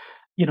was,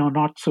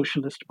 not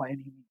socialist by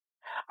any means.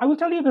 I will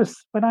tell you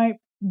this: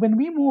 when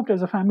we moved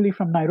as a family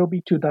from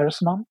Nairobi to Dar es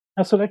Salaam,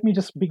 so let me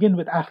just begin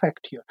with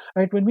affect here,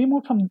 right? When we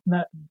moved from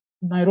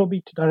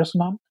Nairobi to Dar es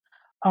Salaam,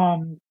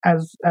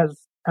 as a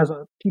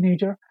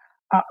teenager,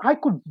 I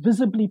could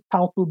visibly,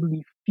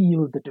 palpably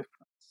feel the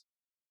difference.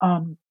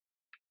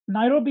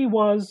 Nairobi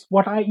was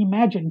what I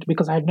imagined,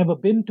 because I had never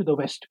been to the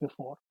West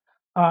before.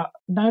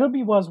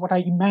 Nairobi was what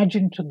I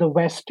imagined the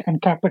West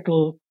and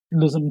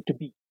capitalism to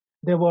be.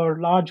 There were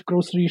large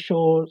grocery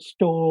stores,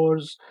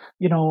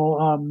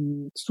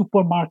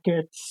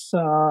 supermarkets,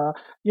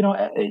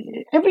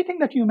 everything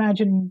that you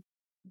imagine,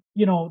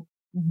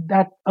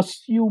 that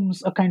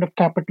assumes a kind of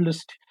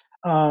capitalist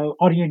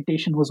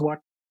orientation was what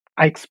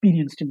I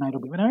experienced in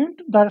Nairobi. When I went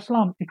to Dar es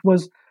Salaam, it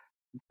was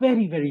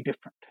very, very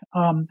different.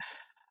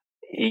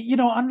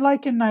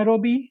 unlike in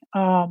Nairobi,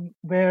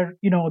 where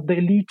the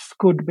elites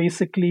could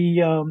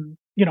basically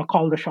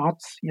call the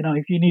shots.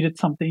 If you needed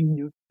something,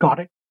 you got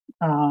it,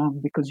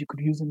 because you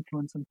could use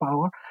influence and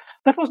power.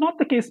 That was not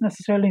the case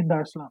necessarily in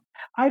Dar es Salaam.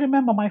 I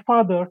remember my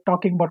father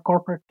talking about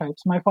corporate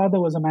types. My father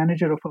was a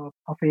manager of a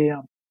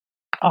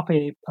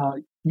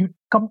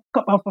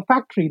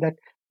factory that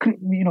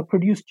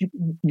produced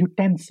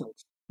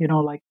utensils,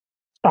 like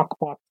stock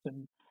pots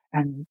and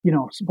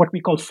what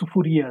we call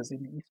sufurias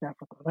in East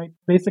Africa, right?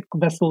 Basic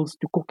vessels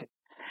to cook it.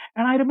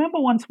 And I remember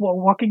once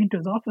walking into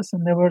his office,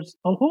 and there was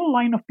a whole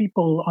line of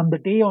people on the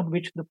day on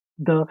which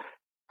the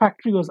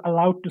factory was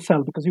allowed to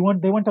sell, because they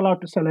weren't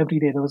allowed to sell every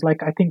day. There was,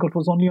 like, I think it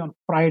was only on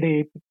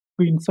Friday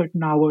between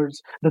certain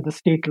hours that the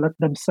state let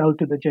them sell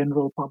to the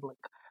general public.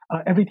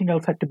 Everything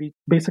else had to be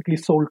basically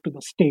sold to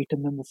the state,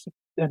 and then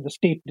the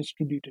state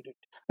distributed it,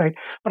 right?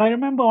 But I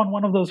remember on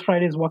one of those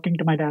Fridays walking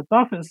to my dad's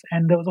office,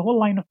 and there was a whole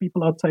line of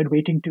people outside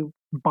waiting to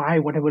buy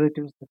whatever it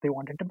is that they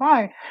wanted to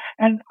buy.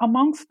 And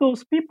amongst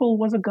those people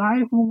was a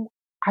guy who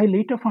I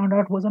later found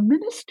out was a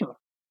minister.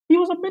 He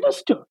was a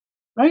minister,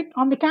 right,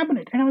 on the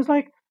cabinet. And I was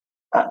like,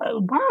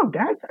 wow,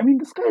 Dad, I mean,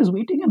 this guy is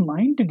waiting in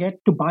line to get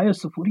to buy a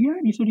sufuria.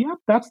 And he said, yeah,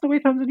 that's the way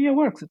Tanzania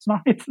works. It's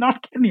not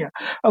Kenya.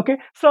 Okay.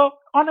 So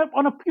on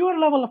a pure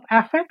level of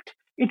affect,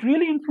 it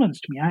really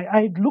influenced me.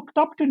 I looked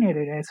up to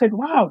Nyerere. I said,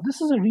 wow,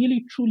 this is a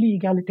really truly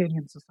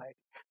egalitarian society.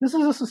 This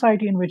is a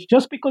society in which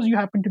just because you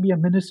happen to be a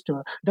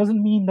minister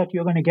doesn't mean that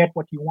you're going to get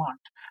what you want,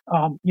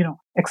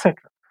 etc.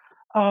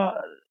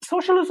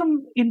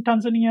 Socialism in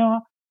Tanzania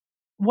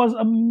was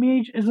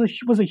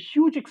a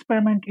huge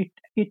experiment.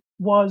 It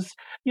was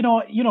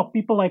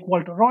people like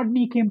Walter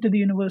Rodney came to the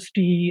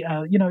university.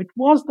 It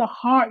was the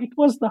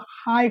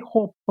high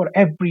hope for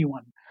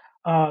everyone.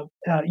 At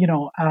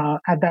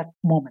that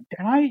moment,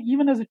 and I,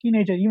 even as a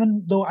teenager,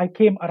 even though I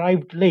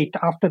arrived late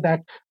after that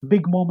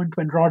big moment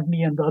when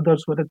Rodney and the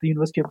others were at the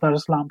University of Dar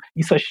es Salaam,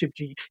 Issa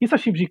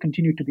Shivji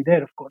continued to be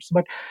there, of course.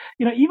 But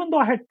even though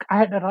I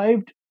had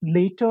arrived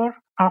later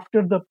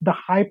after the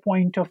high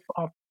point of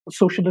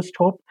socialist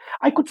hope,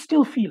 I could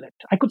still feel it.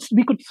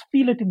 We could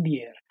feel it in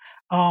the air.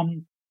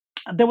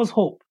 There was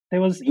hope.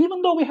 There was,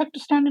 even though we had to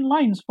stand in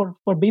lines for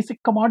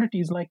basic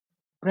commodities like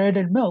bread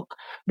and milk,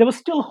 there was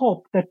still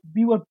hope that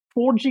we were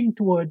forging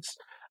towards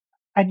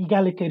an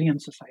egalitarian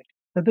society.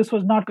 That this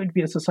was not going to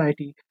be a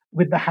society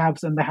with the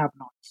haves and the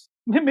have-nots.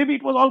 Maybe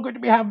it was all going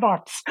to be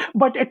have-nots,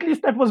 but at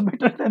least that was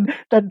better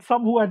than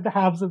some who had the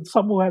haves and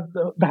some who had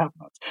the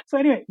have-nots. So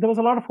anyway, there was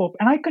a lot of hope,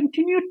 and I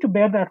continued to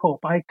bear that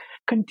hope. I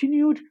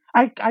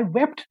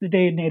wept the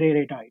day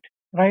Nyerere died,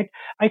 right?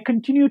 I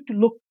continued to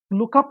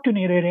look up to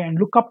Nyerere and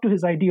look up to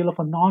his ideal of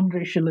a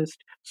non-racialist,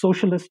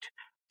 socialist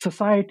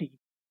society,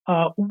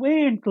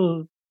 way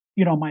until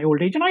my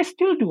old age, and I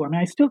still do. I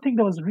mean, I still think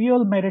there was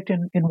real merit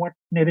in what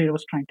Nyerere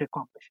was trying to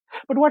accomplish.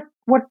 But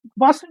what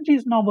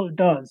Vasanji's novel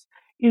does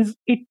is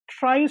it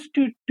tries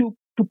to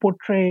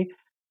portray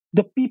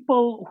the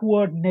people who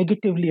are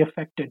negatively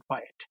affected by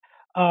it,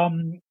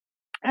 and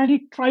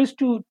it tries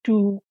to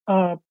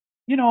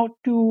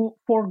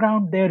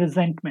foreground their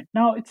resentment.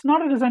 Now, it's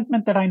not a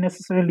resentment that I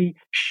necessarily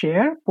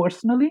share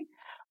personally.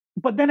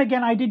 But then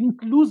again, I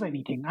didn't lose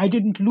anything. I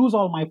didn't lose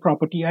all my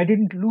property. I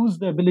didn't lose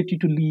the ability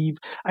to leave.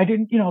 I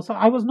didn't, so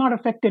I was not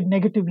affected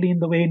negatively in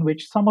the way in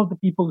which some of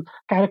the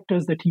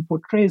characters that he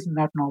portrays in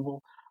that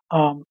novel,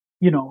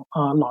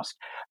 lost.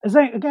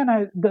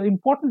 The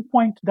important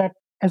point that,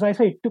 as I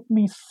say, it took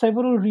me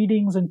several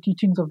readings and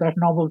teachings of that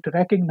novel to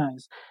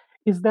recognize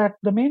is that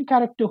the main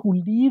character who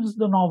leaves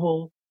the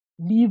novel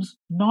leaves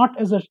not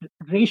as a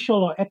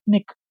racial or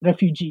ethnic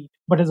refugee,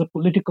 but as a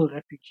political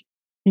refugee.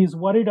 He's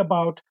worried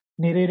about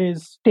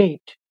Nyerere's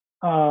state,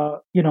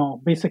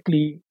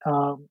 basically,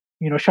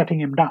 shutting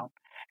him down.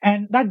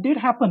 And that did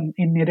happen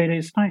in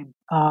Nyerere's time.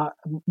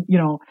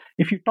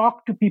 If you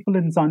talk to people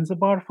in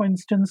Zanzibar, for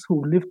instance,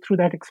 who lived through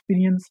that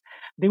experience,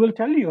 they will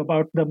tell you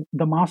about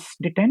the mass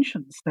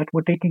detentions that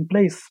were taking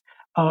place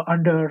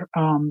under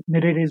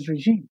Nyerere's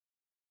regime.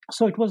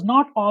 So it was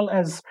not all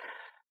as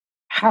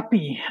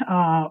happy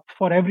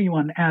for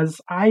everyone as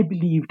I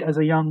believed as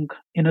a young,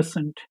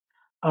 innocent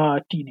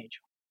teenager.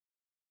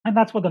 And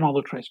that's what the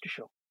novel tries to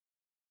show.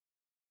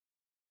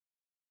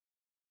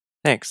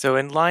 Thanks. So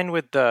in line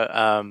with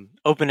the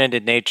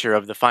open-ended nature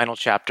of the final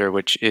chapter,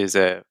 which is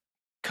a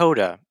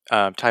coda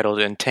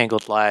titled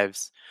Entangled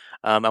Lives,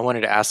 I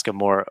wanted to ask a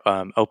more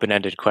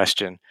open-ended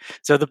question.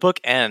 So the book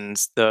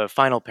ends, the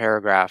final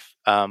paragraph,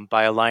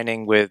 by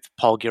aligning with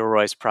Paul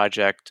Gilroy's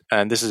project,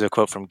 and this is a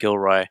quote from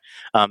Gilroy,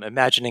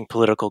 imagining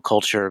political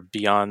culture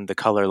beyond the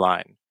color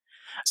line.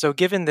 So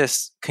given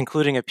this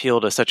concluding appeal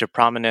to such a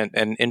prominent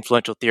and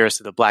influential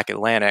theorist of the Black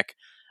Atlantic,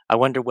 I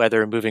wonder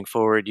whether moving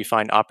forward you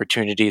find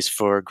opportunities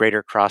for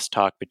greater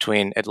crosstalk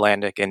between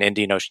Atlantic and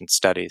Indian Ocean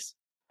studies.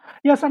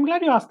 Yes, I'm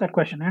glad you asked that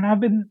question. And I've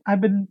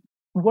been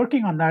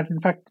working on that. In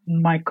fact,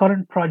 my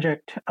current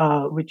project,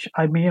 which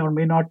I may or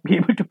may not be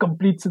able to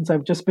complete since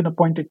I've just been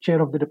appointed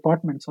chair of the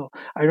department, so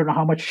I don't know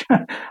how much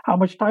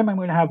time I'm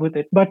going to have with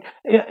it. But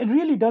it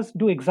really does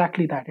do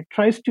exactly that. It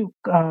tries to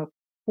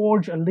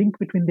forge a link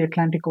between the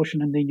Atlantic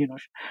Ocean and the Indian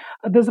Ocean.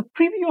 There's a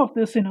preview of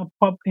this in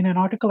an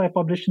article I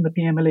published in the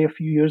PMLA a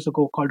few years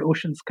ago called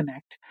Oceans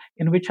Connect,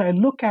 in which I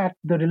look at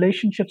the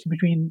relationships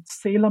between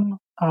Salem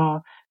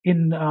in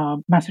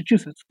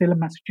Massachusetts,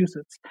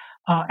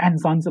 and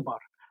Zanzibar.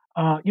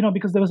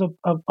 Because there was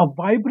a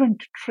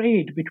vibrant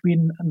trade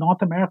between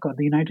North America,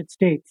 the United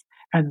States,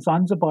 and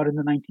Zanzibar in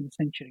the 19th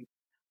century.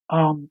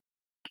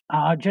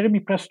 Jeremy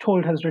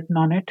Presthold has written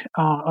on it.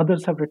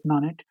 Others have written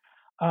on it.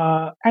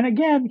 And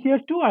again, here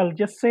too, I'll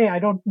just say, I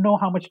don't know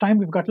how much time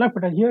we've got left,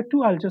 but here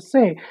too, I'll just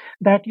say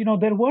that,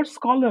 there were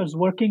scholars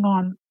working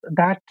on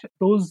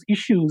those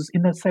issues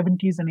in the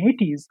 70s and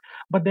 80s,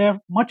 but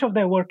much of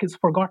their work is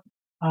forgotten.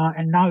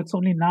 And now it's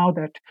only now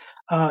that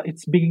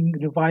it's being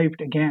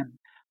revived again,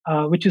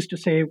 which is to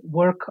say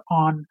work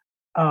on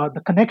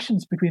the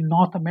connections between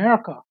North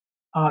America,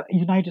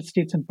 United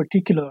States in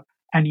particular,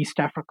 and East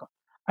Africa.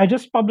 I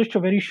just published a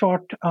very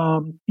short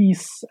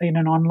piece in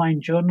an online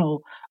journal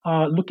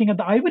looking at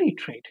the ivory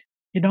trade.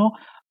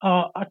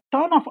 A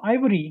ton of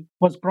ivory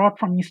was brought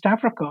from East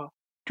Africa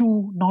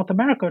to North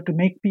America to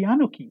make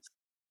piano keys.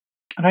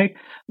 Right?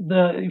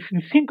 If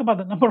you think about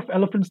the number of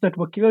elephants that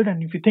were killed,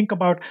 and if you think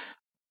about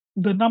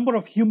the number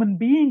of human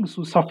beings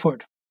who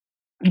suffered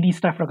in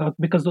East Africa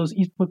because those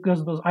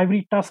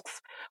ivory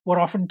tusks were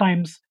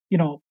oftentimes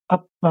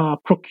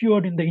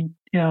procured in the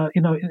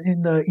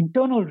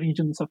internal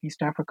regions of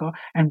East Africa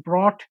and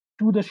brought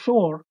to the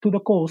shore, to the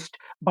coast,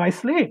 by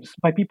slaves,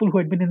 by people who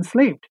had been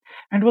enslaved,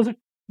 and it was a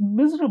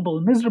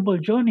miserable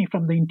journey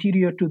from the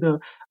interior to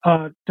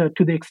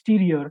the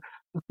exterior,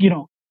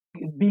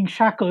 being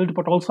shackled,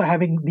 but also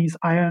having these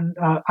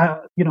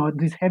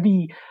these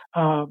heavy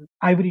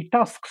ivory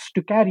tusks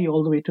to carry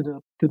all the way to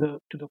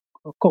the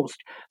coast.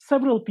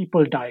 Several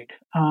people died.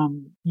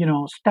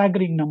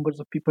 Staggering numbers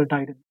of people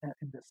died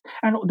in this,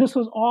 and this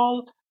was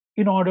all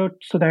in order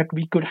so that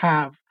we could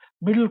have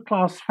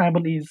middle-class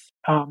families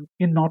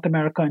in North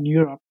America and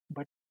Europe.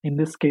 But in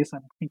this case,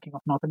 I'm thinking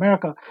of North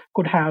America,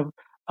 could have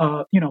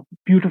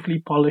beautifully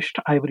polished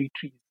ivory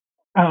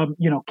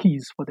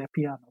keys for their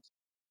pianos.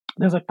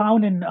 There's a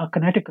town in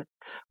Connecticut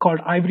called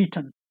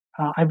Ivoryton,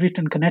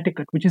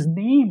 Connecticut, which is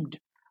named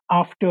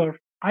after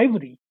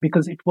ivory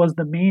because it was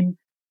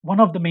one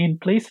of the main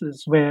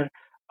places where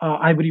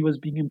ivory was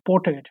being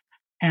imported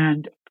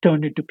and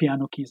turned into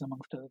piano keys,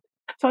 amongst others.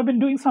 So I've been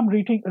doing some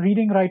reading,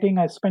 writing.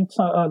 I spent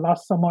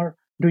last summer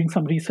doing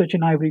some research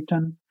in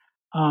Ivoryton,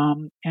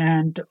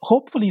 and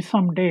hopefully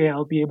someday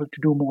I'll be able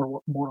to do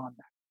more on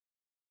that.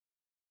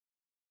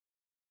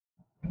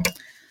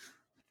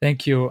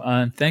 Thank you.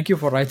 And thank you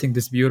for writing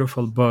this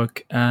beautiful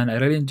book. And I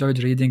really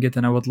enjoyed reading it.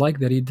 And I would like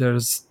the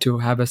readers to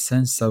have a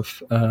sense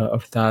of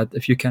that.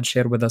 If you can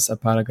share with us a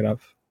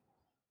paragraph.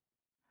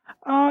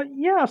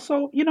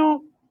 So,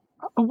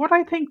 what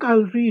I think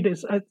I'll read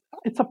is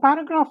it's a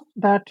paragraph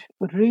that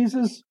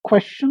raises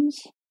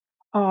questions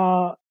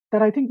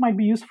that I think might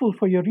be useful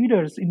for your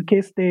readers in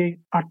case they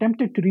are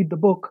tempted to read the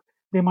book.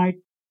 They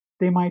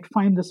might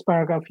find this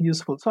paragraph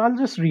useful. So I'll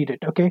just read it,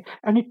 okay?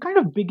 And it kind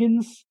of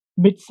begins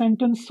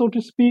mid-sentence, so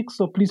to speak.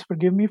 So please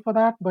forgive me for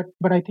that.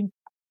 But I think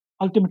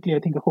ultimately,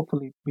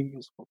 hopefully it'll be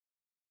useful.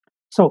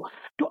 So,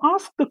 to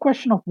ask the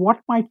question of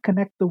what might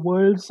connect the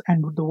worlds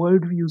and the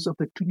worldviews of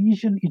the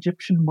Tunisian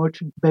Egyptian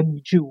merchant Ben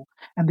Yiju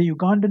and the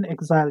Ugandan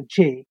exile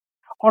Jay,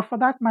 or for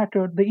that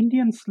matter, the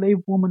Indian slave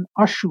woman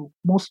Ashu,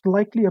 most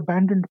likely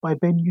abandoned by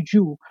Ben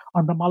Yiju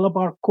on the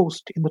Malabar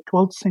coast in the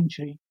 12th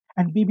century,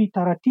 and Bibi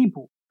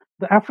Taratibu,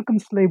 the African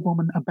slave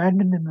woman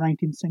abandoned in the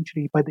 19th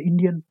century by the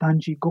Indian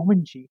Dhanji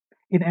Govindji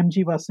in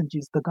M.G.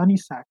 Vasanji's The Gunny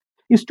Sack,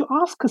 is to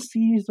ask a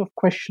series of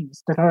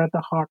questions that are at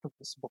the heart of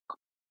this book.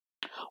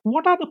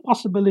 What are the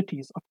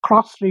possibilities of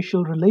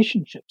cross-racial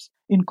relationships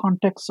in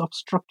contexts of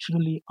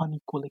structurally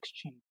unequal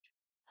exchange?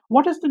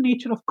 What is the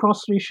nature of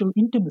cross-racial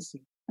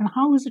intimacy, and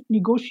how is it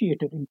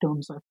negotiated in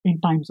times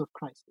of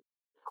crisis?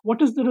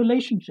 What is the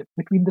relationship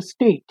between the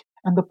state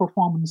and the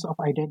performance of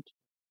identity?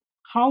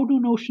 How do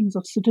notions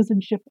of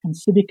citizenship and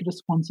civic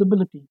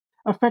responsibility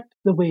affect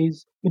the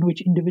ways in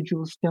which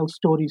individuals tell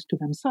stories to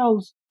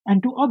themselves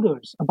and to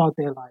others about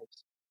their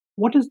lives?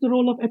 What is the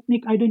role of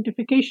ethnic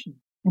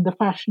identification in the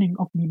fashioning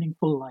of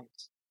meaningful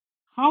lives?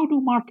 How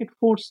do market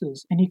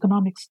forces and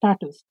economic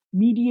status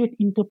mediate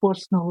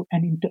interpersonal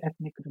and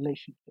interethnic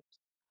relationships?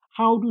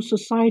 How do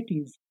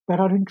societies that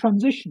are in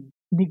transition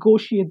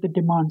negotiate the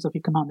demands of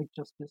economic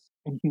justice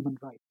and human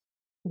rights?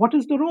 What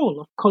is the role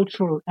of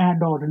cultural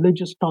and/or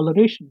religious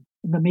toleration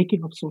in the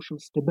making of social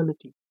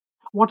stability?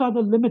 What are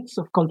the limits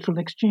of cultural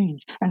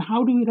exchange, and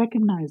how do we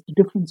recognize the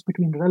difference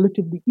between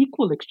relatively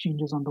equal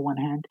exchanges on the one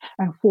hand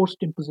and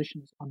forced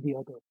impositions on the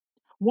other?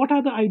 What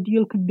are the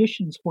ideal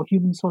conditions for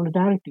human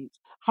solidarities?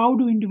 How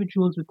do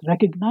individuals with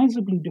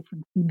recognizably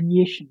different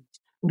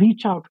filiations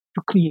reach out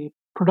to create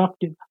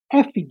productive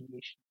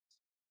affiliations?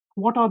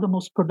 What are the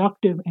most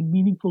productive and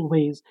meaningful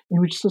ways in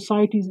which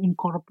societies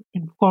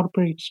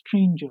incorporate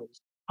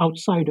strangers,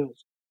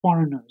 outsiders,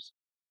 foreigners?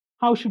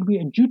 How should we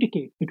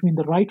adjudicate between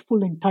the rightful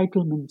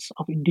entitlements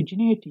of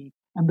indigeneity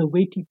and the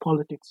weighty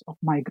politics of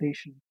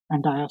migration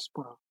and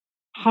diaspora?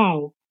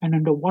 how and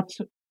under what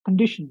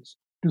conditions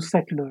do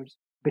settlers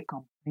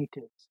become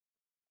natives?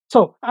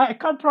 So I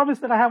can't promise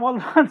that I have all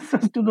the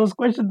answers to those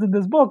questions in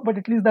this book, but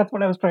at least that's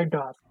what I was trying to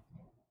ask.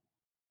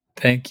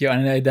 Thank you.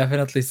 And I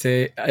definitely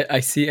say I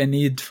see a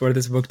need for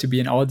this book to be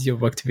an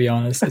audiobook, to be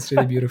honest. It's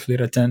really beautifully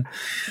written.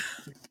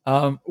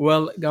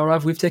 Well,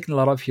 Gaurav, we've taken a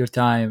lot of your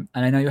time,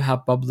 and I know you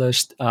have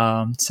published,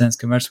 since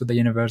Commerce with the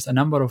Universe, a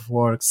number of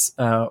works.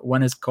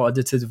 One is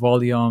co-edited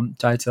volume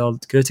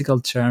titled Critical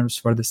Terms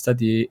for the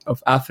Study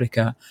of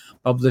Africa,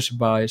 published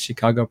by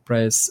Chicago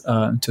Press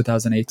in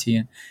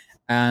 2018,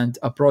 and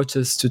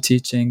Approaches to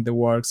Teaching the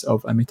Works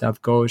of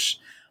Amitav Ghosh,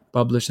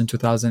 published in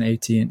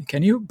 2018.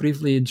 Can you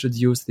briefly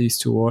introduce these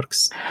two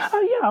works?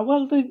 Yeah,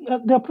 well,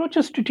 the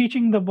approaches to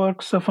teaching the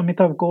works of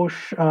Amitav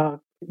Ghosh,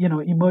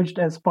 emerged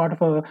as part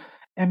of a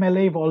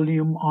MLA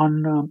volume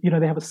on,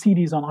 they have a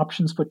series on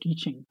options for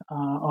teaching,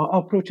 or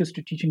approaches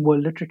to teaching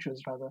world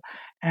literatures, rather.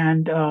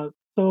 And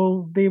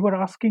so they were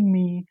asking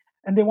me,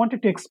 and they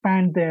wanted to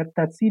expand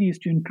that series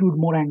to include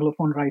more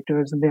Anglophone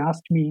writers. And they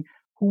asked me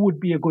who would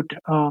be a good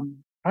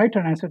writer.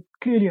 And I said,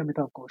 clearly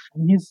Amitav Ghosh.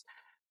 And he's,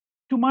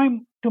 to my,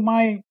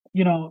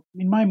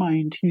 in my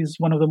mind, he's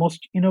one of the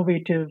most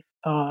innovative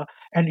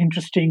and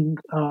interesting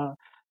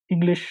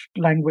English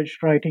language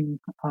writing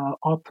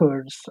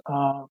authors,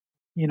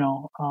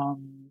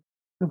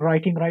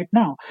 writing right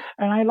now.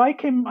 And I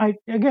like him.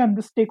 Again,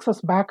 this takes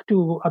us back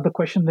to the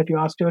question that you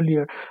asked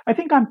earlier. I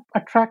think I'm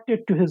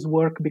attracted to his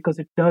work because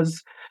it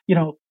does,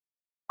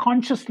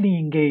 consciously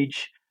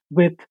engage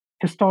with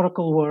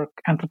historical work,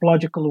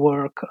 anthropological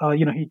work.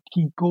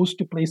 He goes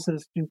to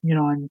places to,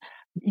 and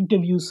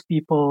interviews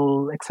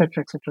people,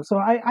 etc., etc. So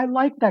I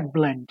like that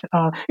blend.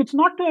 It's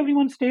not to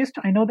everyone's taste.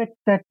 I know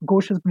that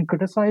Ghosh has been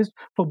criticized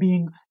for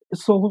being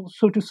so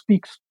to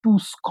speak too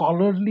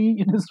scholarly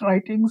in his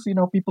writings.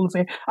 People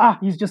say,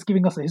 he's just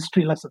giving us a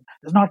history lesson.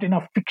 There's not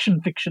enough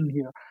fiction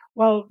here.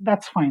 Well,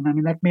 that's fine. I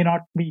mean, that may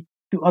not be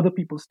to other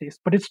people's taste,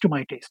 but it's to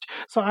my taste.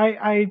 So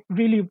I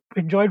really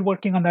enjoyed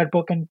working on that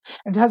book, and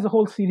it has a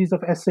whole series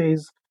of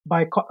essays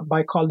by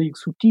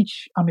colleagues who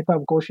teach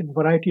Amitav Ghosh in a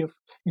variety of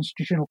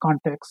institutional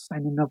contexts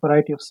and in a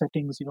variety of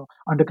settings,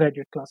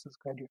 undergraduate classes,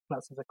 graduate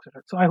classes,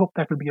 etc. So I hope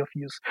that will be of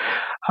use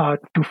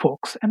to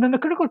folks. And then the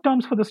Critical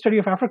Terms for the Study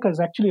of Africa is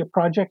actually a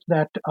project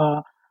that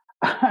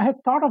I had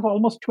thought of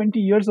almost 20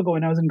 years ago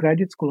when I was in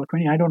graduate school, or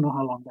 20, I don't know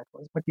how long that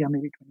was, but yeah,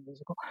 maybe 20 years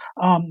ago.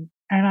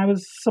 And I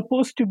was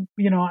supposed to,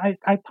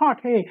 I thought,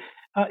 hey,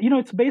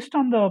 it's based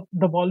on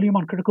the volume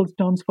on critical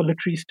terms for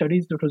literary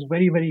studies that was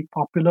very, very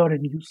popular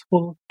and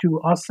useful to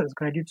us as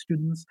graduate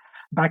students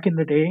back in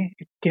the day.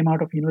 It came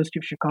out of University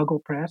of Chicago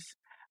Press.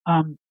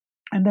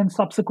 And then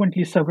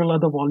subsequently, several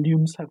other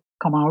volumes have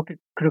come out,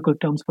 critical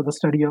terms for the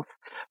study of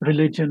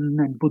religion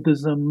and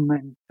Buddhism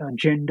and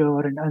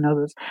gender and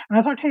others. And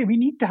I thought, hey, we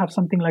need to have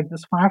something like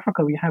this for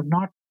Africa. We have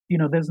not,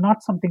 there's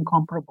not something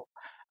comparable.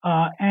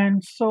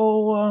 And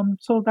so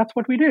that's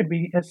what we did.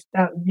 We,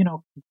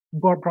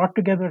 brought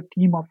together a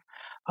team of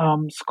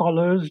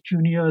scholars,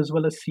 junior as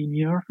well as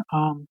senior,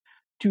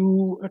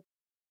 to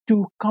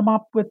come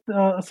up with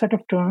a set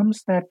of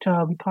terms that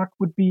we thought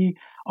would be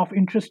of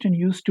interest and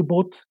use to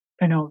both,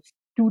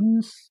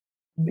 students,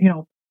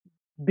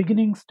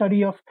 beginning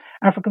study of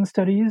African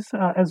studies,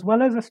 as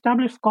well as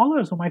established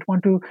scholars who might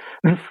want to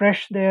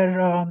refresh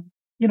their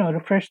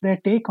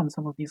take on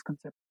some of these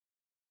concepts.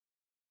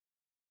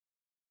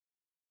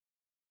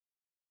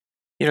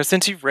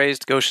 Since you've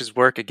raised Ghosh's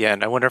work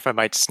again, I wonder if I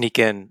might sneak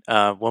in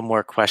one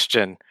more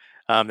question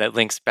that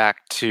links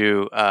back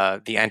to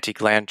the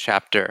Antique Land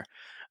chapter.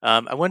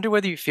 I wonder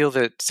whether you feel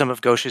that some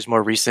of Ghosh's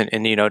more recent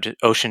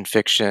ocean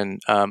fiction,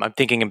 I'm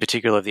thinking in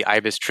particular of the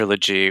Ibis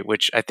trilogy,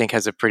 which I think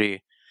has a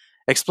pretty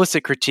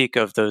explicit critique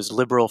of those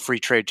liberal free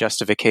trade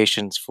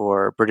justifications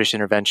for British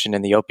intervention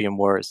in the Opium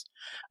Wars.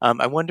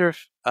 I wonder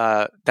if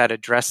that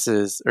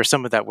addresses, or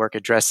some of that work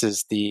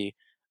addresses, the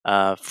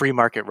free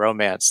market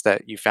romance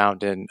that you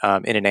found in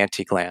an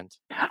Antique Land.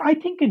 I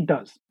think it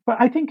does. But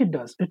I think it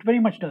does. It very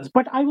much does.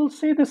 But I will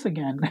say this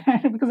again,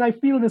 because I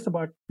feel this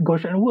about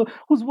Ghosh,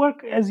 whose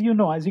work, as you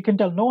can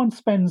tell, no one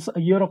spends a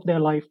year of their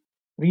life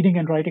reading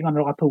and writing on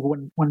an author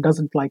who one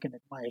doesn't like and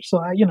admire. So,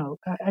 I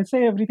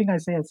say everything I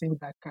say with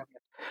that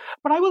caveat.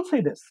 But I will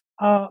say this.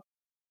 Ghosh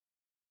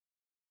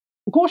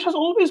has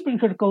always been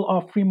critical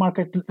of free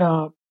market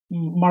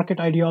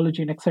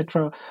ideology and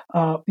etc.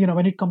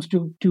 When it comes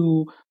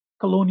to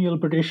colonial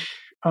British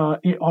or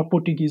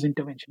Portuguese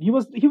intervention. He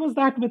was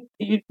that with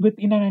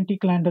In an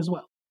Antique Land as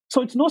well.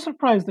 So it's no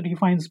surprise that he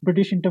finds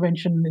British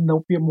intervention in the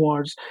Opium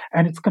Wars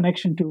and its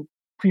connection to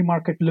free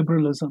market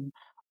liberalism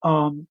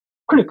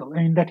critical,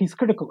 and that he's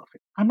critical of it.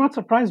 I'm not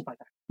surprised by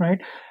that,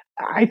 right?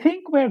 I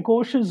think where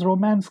Ghosh's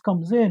romance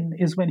comes in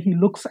is when he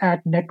looks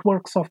at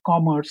networks of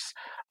commerce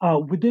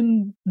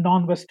within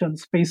non-Western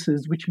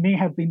spaces, which may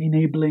have been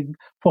enabling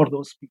for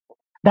those people.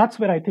 That's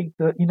where I think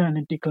the In an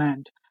Antique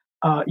Land,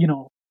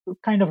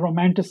 kind of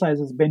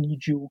romanticizes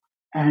Beniju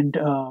and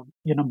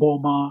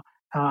Boma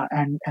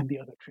and the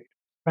other traders,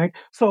 right?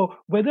 So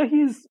whether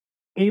he's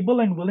able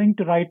and willing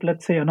to write,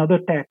 let's say, another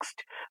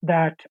text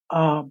that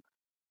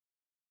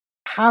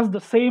has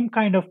the same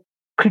kind of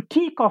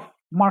critique of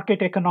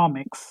market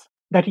economics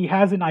that he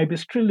has in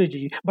Ibis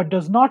Trilogy, but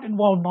does not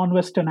involve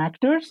non-Western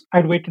actors,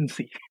 I'd wait and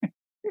see.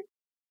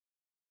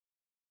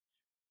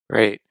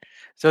 Great.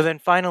 So then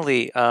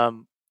finally,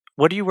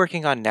 what are you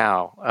working on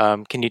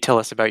now? Can you tell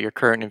us about your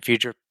current and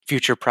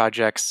future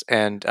projects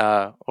and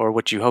or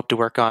what you hope to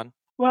work on?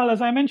 Well,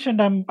 as I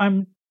mentioned,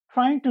 I'm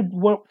trying to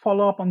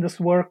follow up on this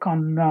work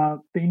on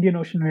the Indian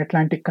Ocean and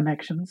Atlantic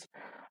connections.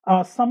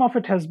 Some of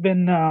it has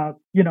been,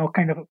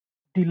 kind of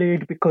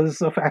delayed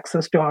because of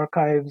access to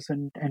archives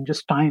and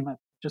just time. I've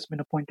just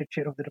been appointed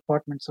chair of the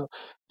department, so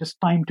just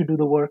time to do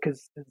the work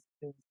is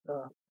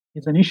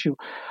an issue.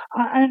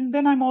 And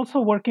then I'm also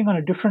working on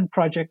a different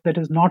project that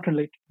is not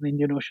related to the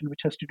Indian Ocean,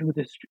 which has to do with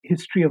the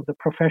history of the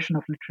profession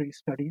of literary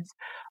studies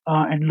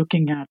and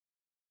looking at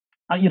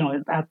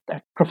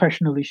at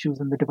professional issues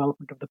and the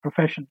development of the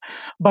profession.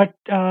 But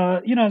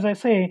as I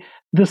say,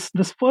 this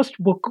first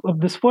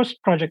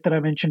project that I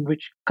mentioned,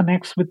 which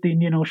connects with the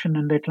Indian Ocean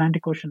and the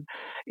Atlantic Ocean,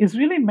 is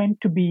really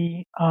meant to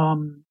be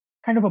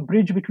kind of a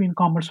bridge between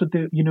Commerce with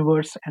the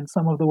Universe and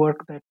some of the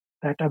work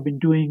that I've been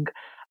doing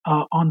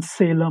on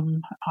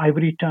Salem,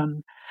 Ivory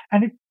Ton,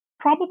 and it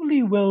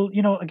probably will,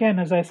 again,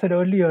 as I said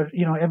earlier,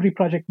 every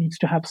project needs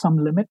to have some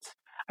limits.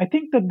 I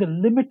think that the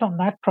limit on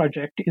that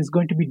project is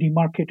going to be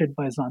demarcated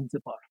by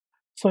Zanzibar.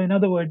 So, in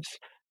other words,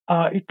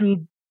 it will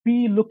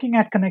be looking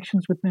at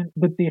connections with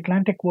the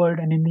Atlantic world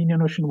and in the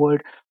Indian Ocean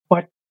world,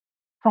 but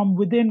from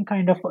within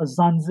kind of a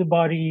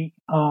Zanzibari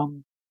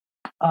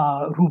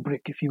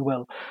rubric, if you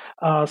will.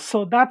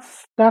 So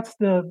that's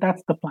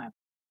the plan.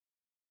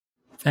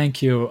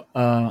 Thank you.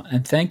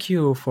 And thank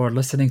you for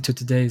listening to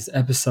today's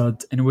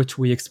episode in which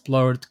we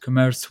explored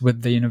Commerce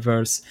with the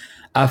Universe,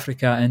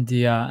 Africa,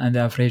 India, and the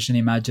Afrasian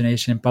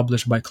Imagination,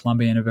 published by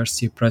Columbia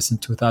University Press in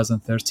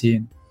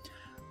 2013.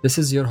 This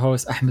is your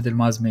host, Ahmed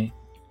Al-Mazmi.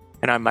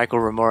 And I'm Michael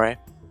Ramore.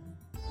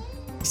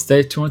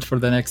 Stay tuned for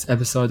the next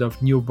episode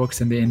of New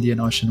Books in the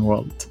Indian Ocean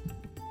World.